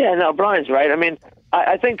 Yeah, no, Brian's right. I mean,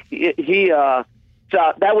 I think he that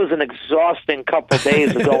was an exhausting couple of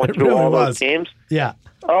days of going through really all was. those games. Yeah.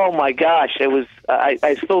 Oh my gosh, it was.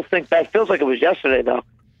 I still think that feels like it was yesterday though,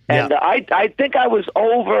 and I think I was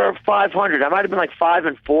over 500. I might have been like 5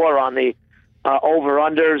 and 4 on the over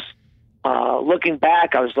unders. Looking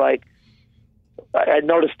back, I was like, I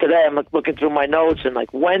noticed today. I'm looking through my notes, and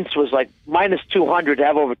like Wentz was like minus 200 to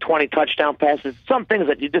have over 20 touchdown passes. Some things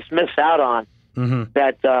that you just miss out on. Mm-hmm.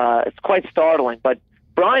 That it's quite startling. But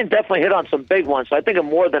Brian definitely hit on some big ones. So I think it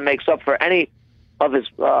more than makes up for any of his,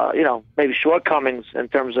 maybe shortcomings in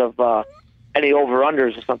terms of any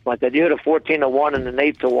over-unders or something like that. You hit a 14-1 and an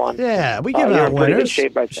 8-1. Yeah, we give out winners. Good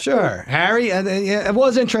shape right there. Sure. Harry, it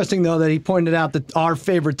was interesting, though, that he pointed out that our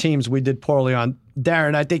favorite teams we did poorly on.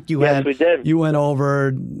 Darren, I think you went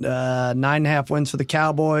over 9.5 wins for the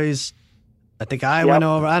Cowboys. I think I went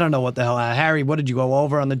over. I don't know what the hell. Harry, what did you go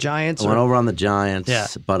over on the Giants? I went over on the Giants. Yeah.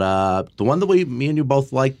 But the one that me and you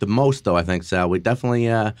both liked the most, though, I think, Sal, we definitely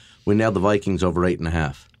we nailed the Vikings over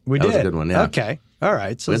 8.5. We did. That was a good one, yeah. Okay. All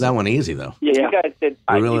right. So we had that one easy, though. Yeah, you guys did.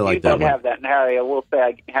 We really liked that one. Have that. And Harry, I will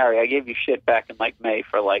say, Harry, I gave you shit back in like May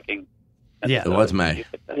for liking. Yeah. It was May.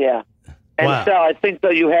 Yeah. And wow. Sal, I think,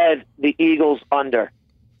 though, you had the Eagles under.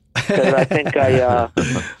 Because I think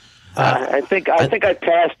I think I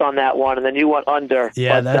passed on that one, and then you went under.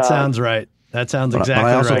 Yeah, that sounds right. That sounds exactly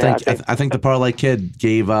right. But I also think I think the Parlay Kid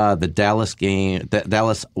gave the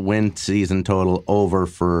Dallas win season total over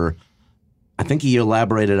for. I think he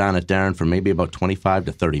elaborated on it, Darren, for maybe about 25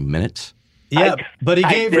 to 30 minutes. Yeah, but he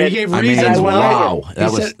gave reasons why. Wow, he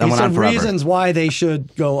said reasons why they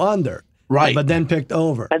should go under. Right, but then picked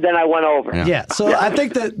over. And then I went over. Yeah. So I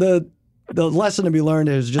think that the lesson to be learned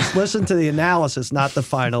is just listen to the analysis, not the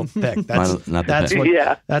final pick.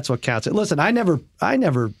 That's what counts. Listen, I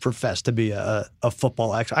never professed to be a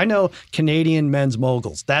football expert. I know Canadian men's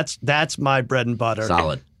moguls. That's my bread and butter.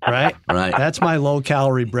 Solid. Right? Right. That's my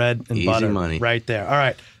low-calorie bread and easy butter. Money. Right there. All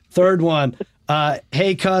right. Third one.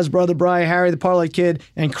 Hey, cuz, Brother Bry, Harry the Parlay Kid,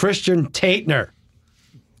 and Christian Taitner.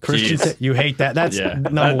 You hate that. That's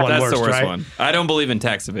number one that's worst, the worst right? one. I don't believe in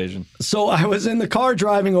tax evasion. So I was in the car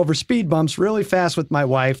driving over speed bumps really fast with my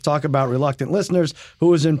wife. Talk about reluctant listeners, who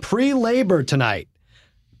was in pre-labor tonight.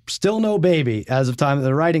 Still no baby as of time of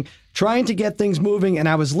the writing. Trying to get things moving, and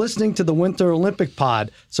I was listening to the Winter Olympic pod.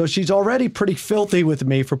 So she's already pretty filthy with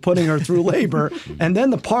me for putting her through labor. And then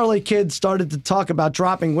the Parlay Kid started to talk about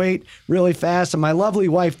dropping weight really fast. And my lovely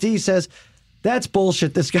wife, Dee, says, That's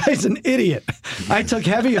bullshit. This guy's an idiot. I took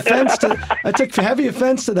heavy offense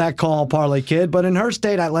to that call, Parlay Kid, but in her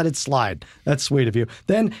state, I let it slide. That's sweet of you.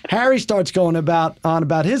 Then Harry starts going on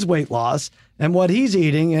about his weight loss and what he's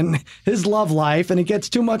eating and his love life, and it gets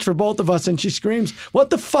too much for both of us, and she screams,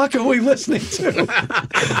 "What the fuck are we listening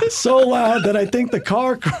to?" So loud that I think the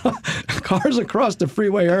cars across the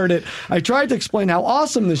freeway heard it. I tried to explain how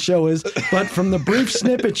awesome the show is, but from the brief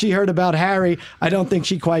snippet she heard about Harry, I don't think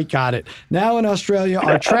she quite got it. Now in Australia,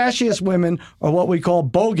 our trashiest women are what we call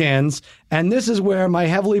bogans, and this is where my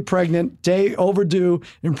heavily pregnant, day overdue,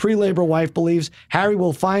 and pre-labor wife believes Harry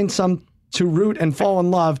will find some to root and fall in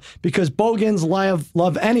love because bogans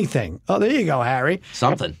love anything. Oh, there you go, Harry.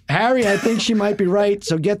 Something. Harry, I think she might be right,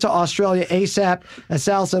 so get to Australia ASAP, as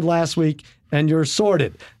Sal said last week, and you're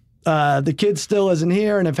sorted. The kid still isn't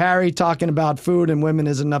here, and if Harry talking about food and women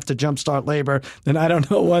is enough to jumpstart labor, then I don't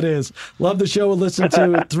know what is. Love the show. Would listen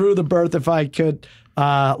to it through the birth if I could.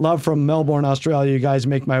 Love from Melbourne, Australia. You guys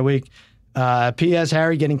make my week. P.S.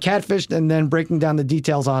 Harry getting catfished and then breaking down the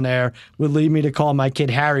details on air would lead me to call my kid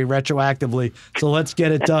Harry retroactively. So let's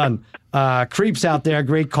get it done. Creeps out there.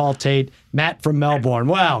 Great call, Tate. Matt from Melbourne.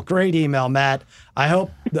 Wow, great email, Matt. I hope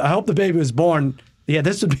the baby was born. Yeah,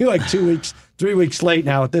 this would be like 3 weeks late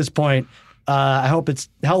now at this point. I hope it's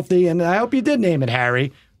healthy, and I hope you did name it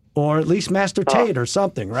Harry, or at least Master Tate or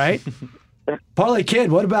something, right? Parlay Kid,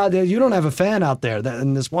 what about you? Don't have a fan out there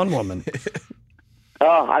in this one woman.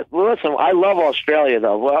 Listen, I love Australia,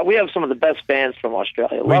 though. Well, we have some of the best fans from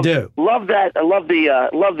Australia. We do. Love that. I love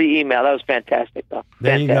the email. That was fantastic, though.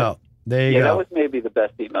 There you go. There you go. That was maybe the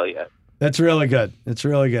best email yet. That's really good. It's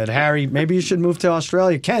really good. Harry, maybe you should move to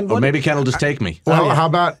Australia. Ken, or maybe Ken will just take me. Well, how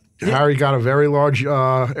about Harry got a very large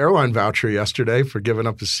airline voucher yesterday for giving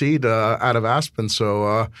up his seat out of Aspen,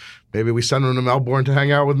 so maybe we send him to Melbourne to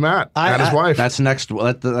hang out with Matt and his wife. That's next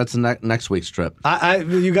week's trip.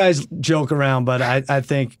 You guys joke around, but I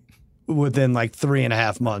think within like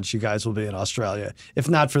 3.5 months, you guys will be in Australia. If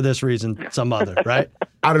not for this reason, some other, right?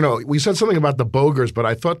 I don't know. We said something about the Bogers, but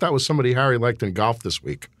I thought that was somebody Harry liked in golf this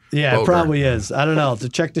week. Yeah, Boger. It probably is. I don't know. To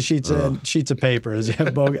check the sheets of paper. I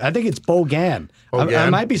think it's Bogan. I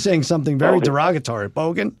might be saying something very derogatory.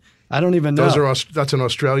 Bogan? I don't even know. That's an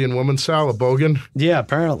Australian woman, Sal, a Bogan? Yeah,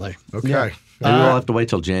 apparently. Okay. Yeah. Maybe we'll have to wait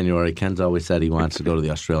till January. Ken's always said he wants to go to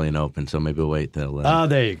the Australian Open, so maybe we'll wait till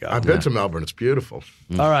there you go. I've been to Melbourne. It's beautiful.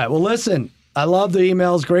 All right. Well, listen. I love the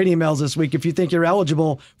emails. Great emails this week. If you think you're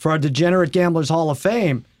eligible for our Degenerate Gamblers Hall of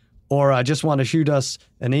Fame, or just want to shoot us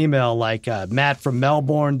an email like Matt from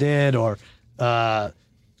Melbourne did, or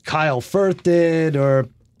Kyle Firth did, or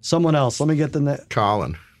someone else. Let me get the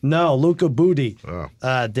Colin. No, Luca Booty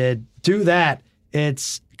did. Do that.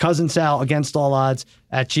 It's Cousin Sal against all odds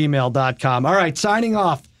at gmail.com. All right, signing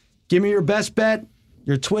off. Give me your best bet,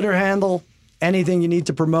 your Twitter handle, anything you need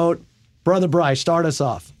to promote. Brother Bryce, start us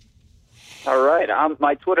off. All right.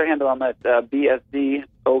 My Twitter handle, I'm at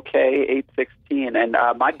BSDOK816. And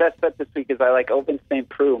my best bet this week is I like Open St.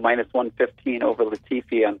 Preux, -115 over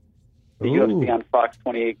Latifi on the UFC on Fox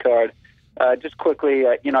 28 card. Just quickly,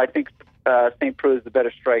 I think St. Preux is the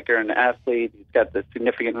better striker and athlete. He's got the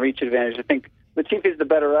significant reach advantage. I think Latifi is the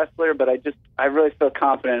better wrestler, but I really feel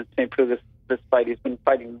confident in St. Preux this fight. He's been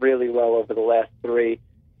fighting really well over the last 3.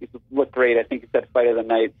 He's looked great. I think he's had fight of the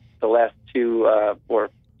night the last 2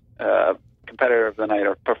 competitor of the night,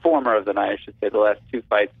 or performer of the night, I should say, the last 2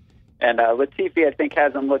 fights. And Latifi, I think,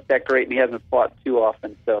 hasn't looked that great, and he hasn't fought too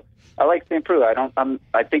often. So I like St. Preux.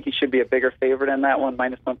 I think he should be a bigger favorite in that one.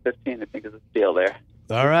 -115, I think, is a steal there.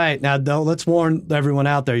 All right, now let's warn everyone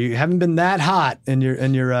out there. You haven't been that hot in your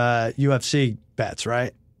UFC bets,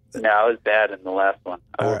 right? No, I was bad in the last one.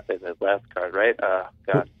 I would say the last card, right?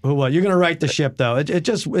 God. What? You're going to right the ship, though.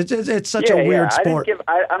 It's such a weird sport.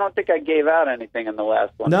 I don't think I gave out anything in the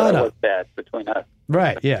last one. No. It was bad between us.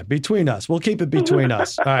 Right, yeah, between us. We'll keep it between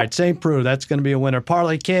us. All right, St. Preux, that's going to be a winner.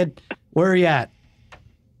 Parlay Kid, where are you at?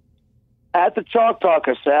 At the Chalk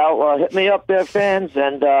Talker, Sal. Hit me up there, fans.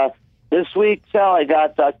 And this week, Sal, I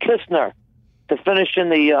got Kistner to finish in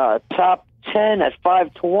the top 10 at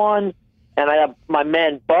 5-1. And I have my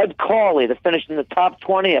man Bud Cauley to finish in the top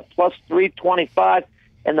 20 at +325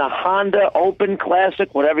 in the Honda Open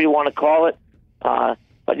Classic, whatever you want to call it.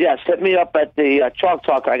 But yes, hit me up at the Chalk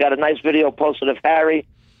Talker. I got a nice video posted of Harry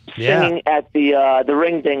singing at the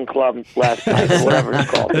Ring Ding Club last night, or whatever it's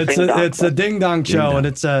called. It's the Ding Dong Show, and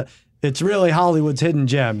it's really Hollywood's hidden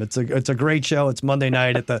gem. It's a great show. It's Monday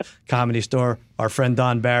night at the Comedy Store. Our friend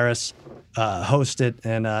Don Barris hosts it,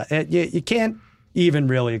 and you can't even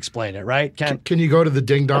really explain it, right? Can you go to the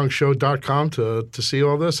dingdongshow.com to see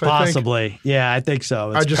all this? Possibly. Yeah, I think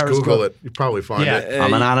so. I just Google it. You probably find it.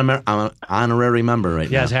 I'm an honorary member right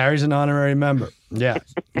now. Yes, Harry's an honorary member. Yeah,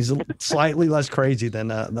 he's slightly less crazy than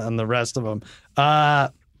the rest of them.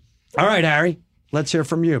 All right, Harry. Let's hear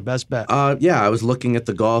from you. Best bet. I was looking at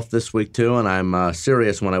the golf this week, too, and I'm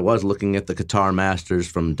serious when I was looking at the Qatar Masters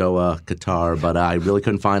from Doha, Qatar, but I really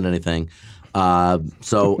couldn't find anything.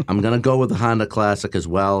 So I'm going to go with the Honda Classic as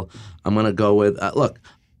well. I'm going to go with look,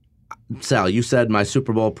 Sal, you said my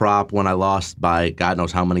Super Bowl prop when I lost by God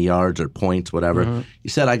knows how many yards or points, whatever. Mm-hmm. You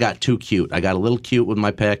said I got too cute. I got a little cute with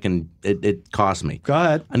my pick, and it cost me. Go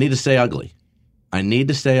ahead. I need to stay ugly.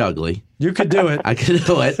 You could do it. I could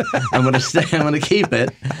do it. I'm going to stay. I'm going to keep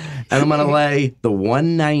it, and I'm going to lay the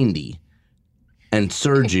 190 and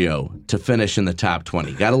Sergio to finish in the top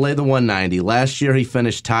 20. Got to lay the 190. Last year he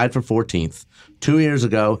finished tied for 14th. 2 years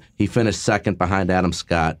ago he finished second behind Adam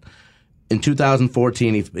Scott. In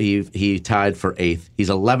 2014 he tied for 8th. He's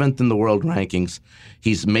 11th in the world rankings.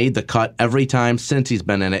 He's made the cut every time since he's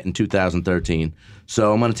been in it in 2013.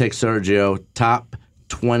 So I'm going to take Sergio top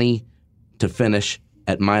 20 to finish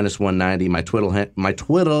at minus 190. My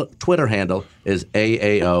Twitter handle is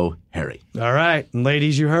AAO Harry. All right, and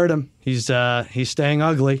ladies, you heard him. He's staying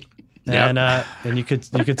ugly, and you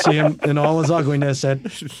could see him in all his ugliness at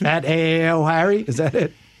AAO Harry. Is that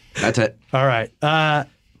it? That's it. All right.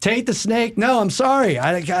 Tate the Snake. No, I'm sorry.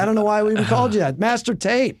 I don't know why we even called you that. Master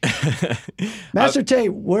Tate. Master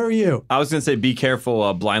Tate, where are you? I was going to say be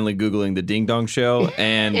careful blindly Googling the Ding Dong Show,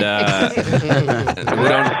 and we don't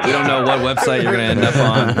know what website you're going to end up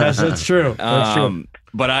on. Yes, that's true. That's true.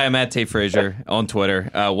 But I am at Tate Frazier on Twitter.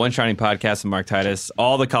 One Shining Podcast with Mark Titus.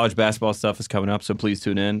 All the college basketball stuff is coming up, so please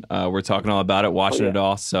tune in. We're talking all about it, watching it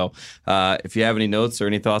all. So if you have any notes or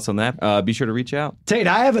any thoughts on that, be sure to reach out. Tate,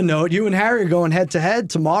 I have a note. You and Harry are going head-to-head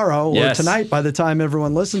tomorrow or tonight by the time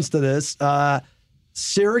everyone listens to this.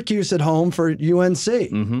 Syracuse at home for UNC.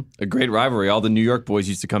 Mm-hmm. A great rivalry. All the New York boys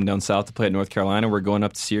used to come down south to play at North Carolina. We're going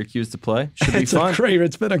up to Syracuse to play. Should be fun.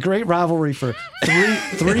 It's been a great rivalry for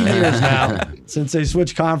three years now since they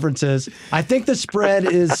switched conferences. I think the spread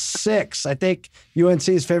is 6. I think UNC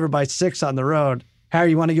is favored by 6 on the road.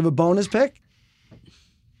 Harry, you want to give a bonus pick?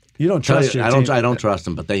 You don't trust your team. I don't trust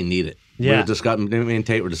them, but they need it. Yeah. Me and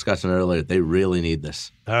Tate were discussing earlier. They really need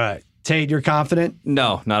this. All right. Tate, you're confident?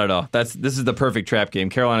 No, not at all. This is the perfect trap game.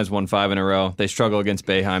 Carolina's won 5 in a row. They struggle against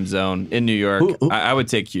Boeheim Zone in New York. I would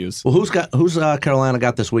take Hughes. Well, who's Carolina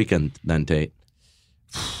got this weekend then, Tate?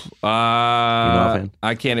 I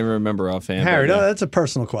can't even remember offhand. Harry, no, that's a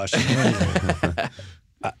personal question.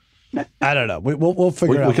 I don't know. We'll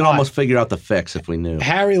figure it out. We can almost figure out the fix if we knew.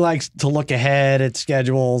 Harry likes to look ahead at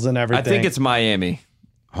schedules and everything. I think it's Miami.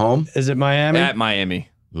 Home? Is it Miami? At Miami.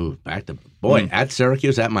 Ooh, at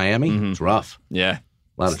Syracuse, at Miami? Mm-hmm. It's rough. Yeah.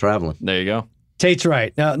 A lot of traveling. There you go. Tate's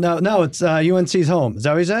right. No, it's UNC's home. Is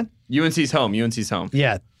that what he said? UNC's home.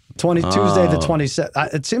 Yeah. Tuesday the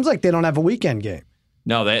 27th. It seems like they don't have a weekend game.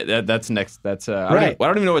 No, that's next. That's right. I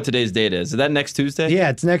don't even know what today's date is. Is that next Tuesday? Yeah,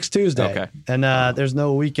 it's next Tuesday. Okay. And there's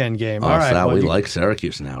no weekend game. Oh, all right. Sal, we like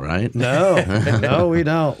Syracuse now, right? No, we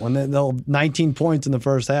don't. When they'll 19 points in the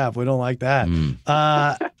first half, we don't like that.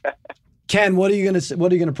 Ken, what are you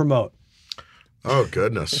gonna promote? Oh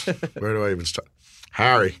goodness, where do I even start?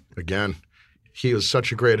 Harry again. He was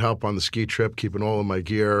such a great help on the ski trip, keeping all of my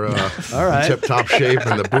gear all right. in tip-top shape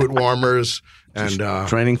and the boot warmers and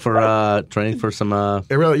training for some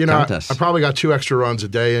it really, contests. I probably got 2 extra runs a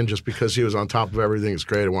day in just because he was on top of everything. It's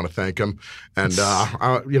great. I want to thank him, and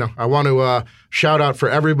I want to shout out for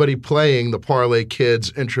everybody playing the Parlay Kids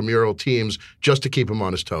intramural teams just to keep him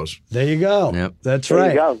on his toes. There you go. Yep. That's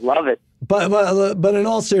right. There you go. Love it. But in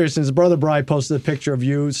all seriousness, Brother Bry posted a picture of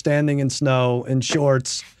you standing in snow in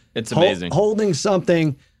shorts. It's amazing. Holding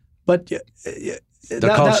something, but they're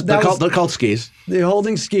called skis. They're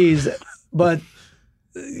holding skis, but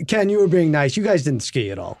Ken, you were being nice. You guys didn't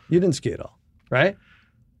ski at all. You didn't ski at all, right?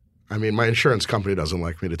 I mean, my insurance company doesn't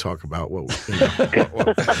like me to talk about what.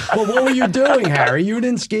 Well, what were you doing, Harry? You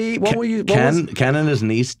didn't ski. What were you? Ken and his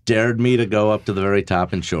niece dared me to go up to the very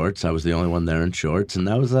top in shorts. I was the only one there in shorts, and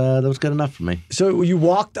that was good enough for me. So you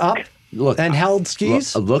walked up. And held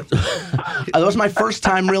skis? That was my first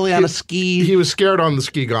time really on a ski. He was scared on the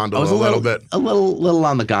ski gondola a little bit. A little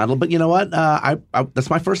on the gondola, but you know what? That's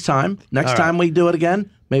my first time. Next time we do it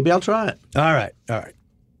again, maybe I'll try it. All right.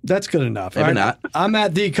 That's good enough. Maybe not. I'm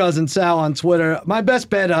at @cousin_Sal on Twitter. My best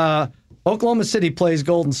bet, Oklahoma City plays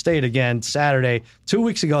Golden State again Saturday. 2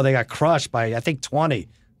 weeks ago, they got crushed by, I think, 20.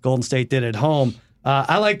 Golden State did at home.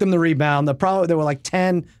 I like them to rebound. They were like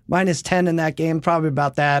minus 10 in that game, probably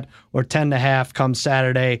about that, or 10.5 come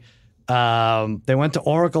Saturday. They went to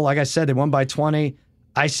Oracle. Like I said, they won by 20.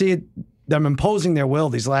 I see them imposing their will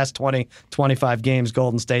these last 20, 25 games,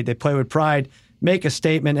 Golden State. They play with pride, make a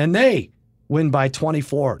statement, and they win by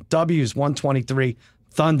 24. W's 123,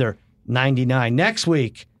 Thunder 99. Next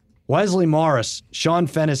week, Wesley Morris, Sean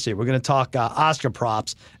Fennessy. We're going to talk Oscar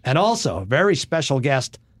props, and also a very special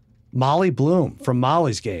guest, Molly Bloom from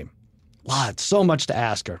Molly's Game. So much to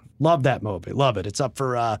ask her. Love that movie. Love it. It's up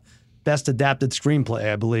for Best Adapted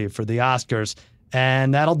Screenplay, I believe, for the Oscars.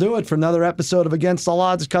 And that'll do it for another episode of Against All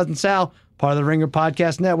Odds with Cousin Sal, part of the Ringer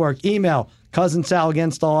Podcast Network. Email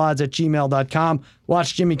cousinsalagainstallodds@gmail.com.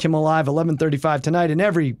 Watch Jimmy Kimmel Live 11:35 tonight and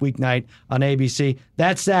every weeknight on ABC.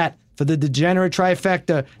 That's that for the degenerate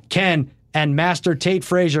trifecta, Ken and Master Tate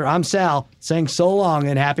Frazier. I'm Sal, saying so long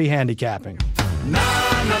and happy handicapping.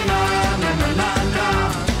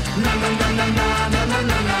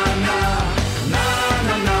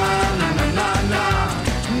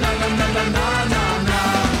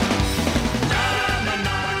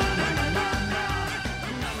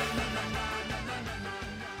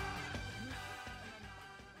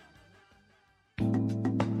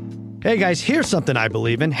 Hey guys, here's something I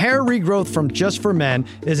believe in. Hair regrowth from Just for Men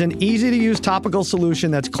is an easy-to-use topical solution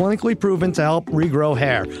that's clinically proven to help regrow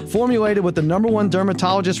hair. Formulated with the #1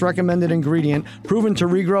 dermatologist-recommended ingredient, proven to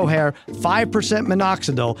regrow hair, 5%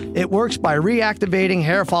 minoxidil, it works by reactivating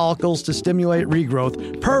hair follicles to stimulate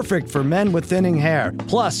regrowth, perfect for men with thinning hair.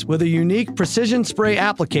 Plus, with a unique precision spray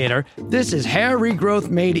applicator, this is hair regrowth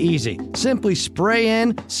made easy. Simply spray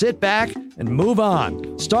in, sit back, and move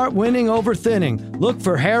on. Start winning over thinning. Look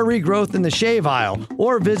for hair regrowth in the shave aisle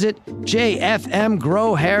or visit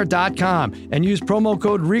jfmgrowhair.com and use promo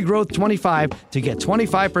code regrowth25 to get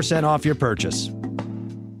 25% off your purchase.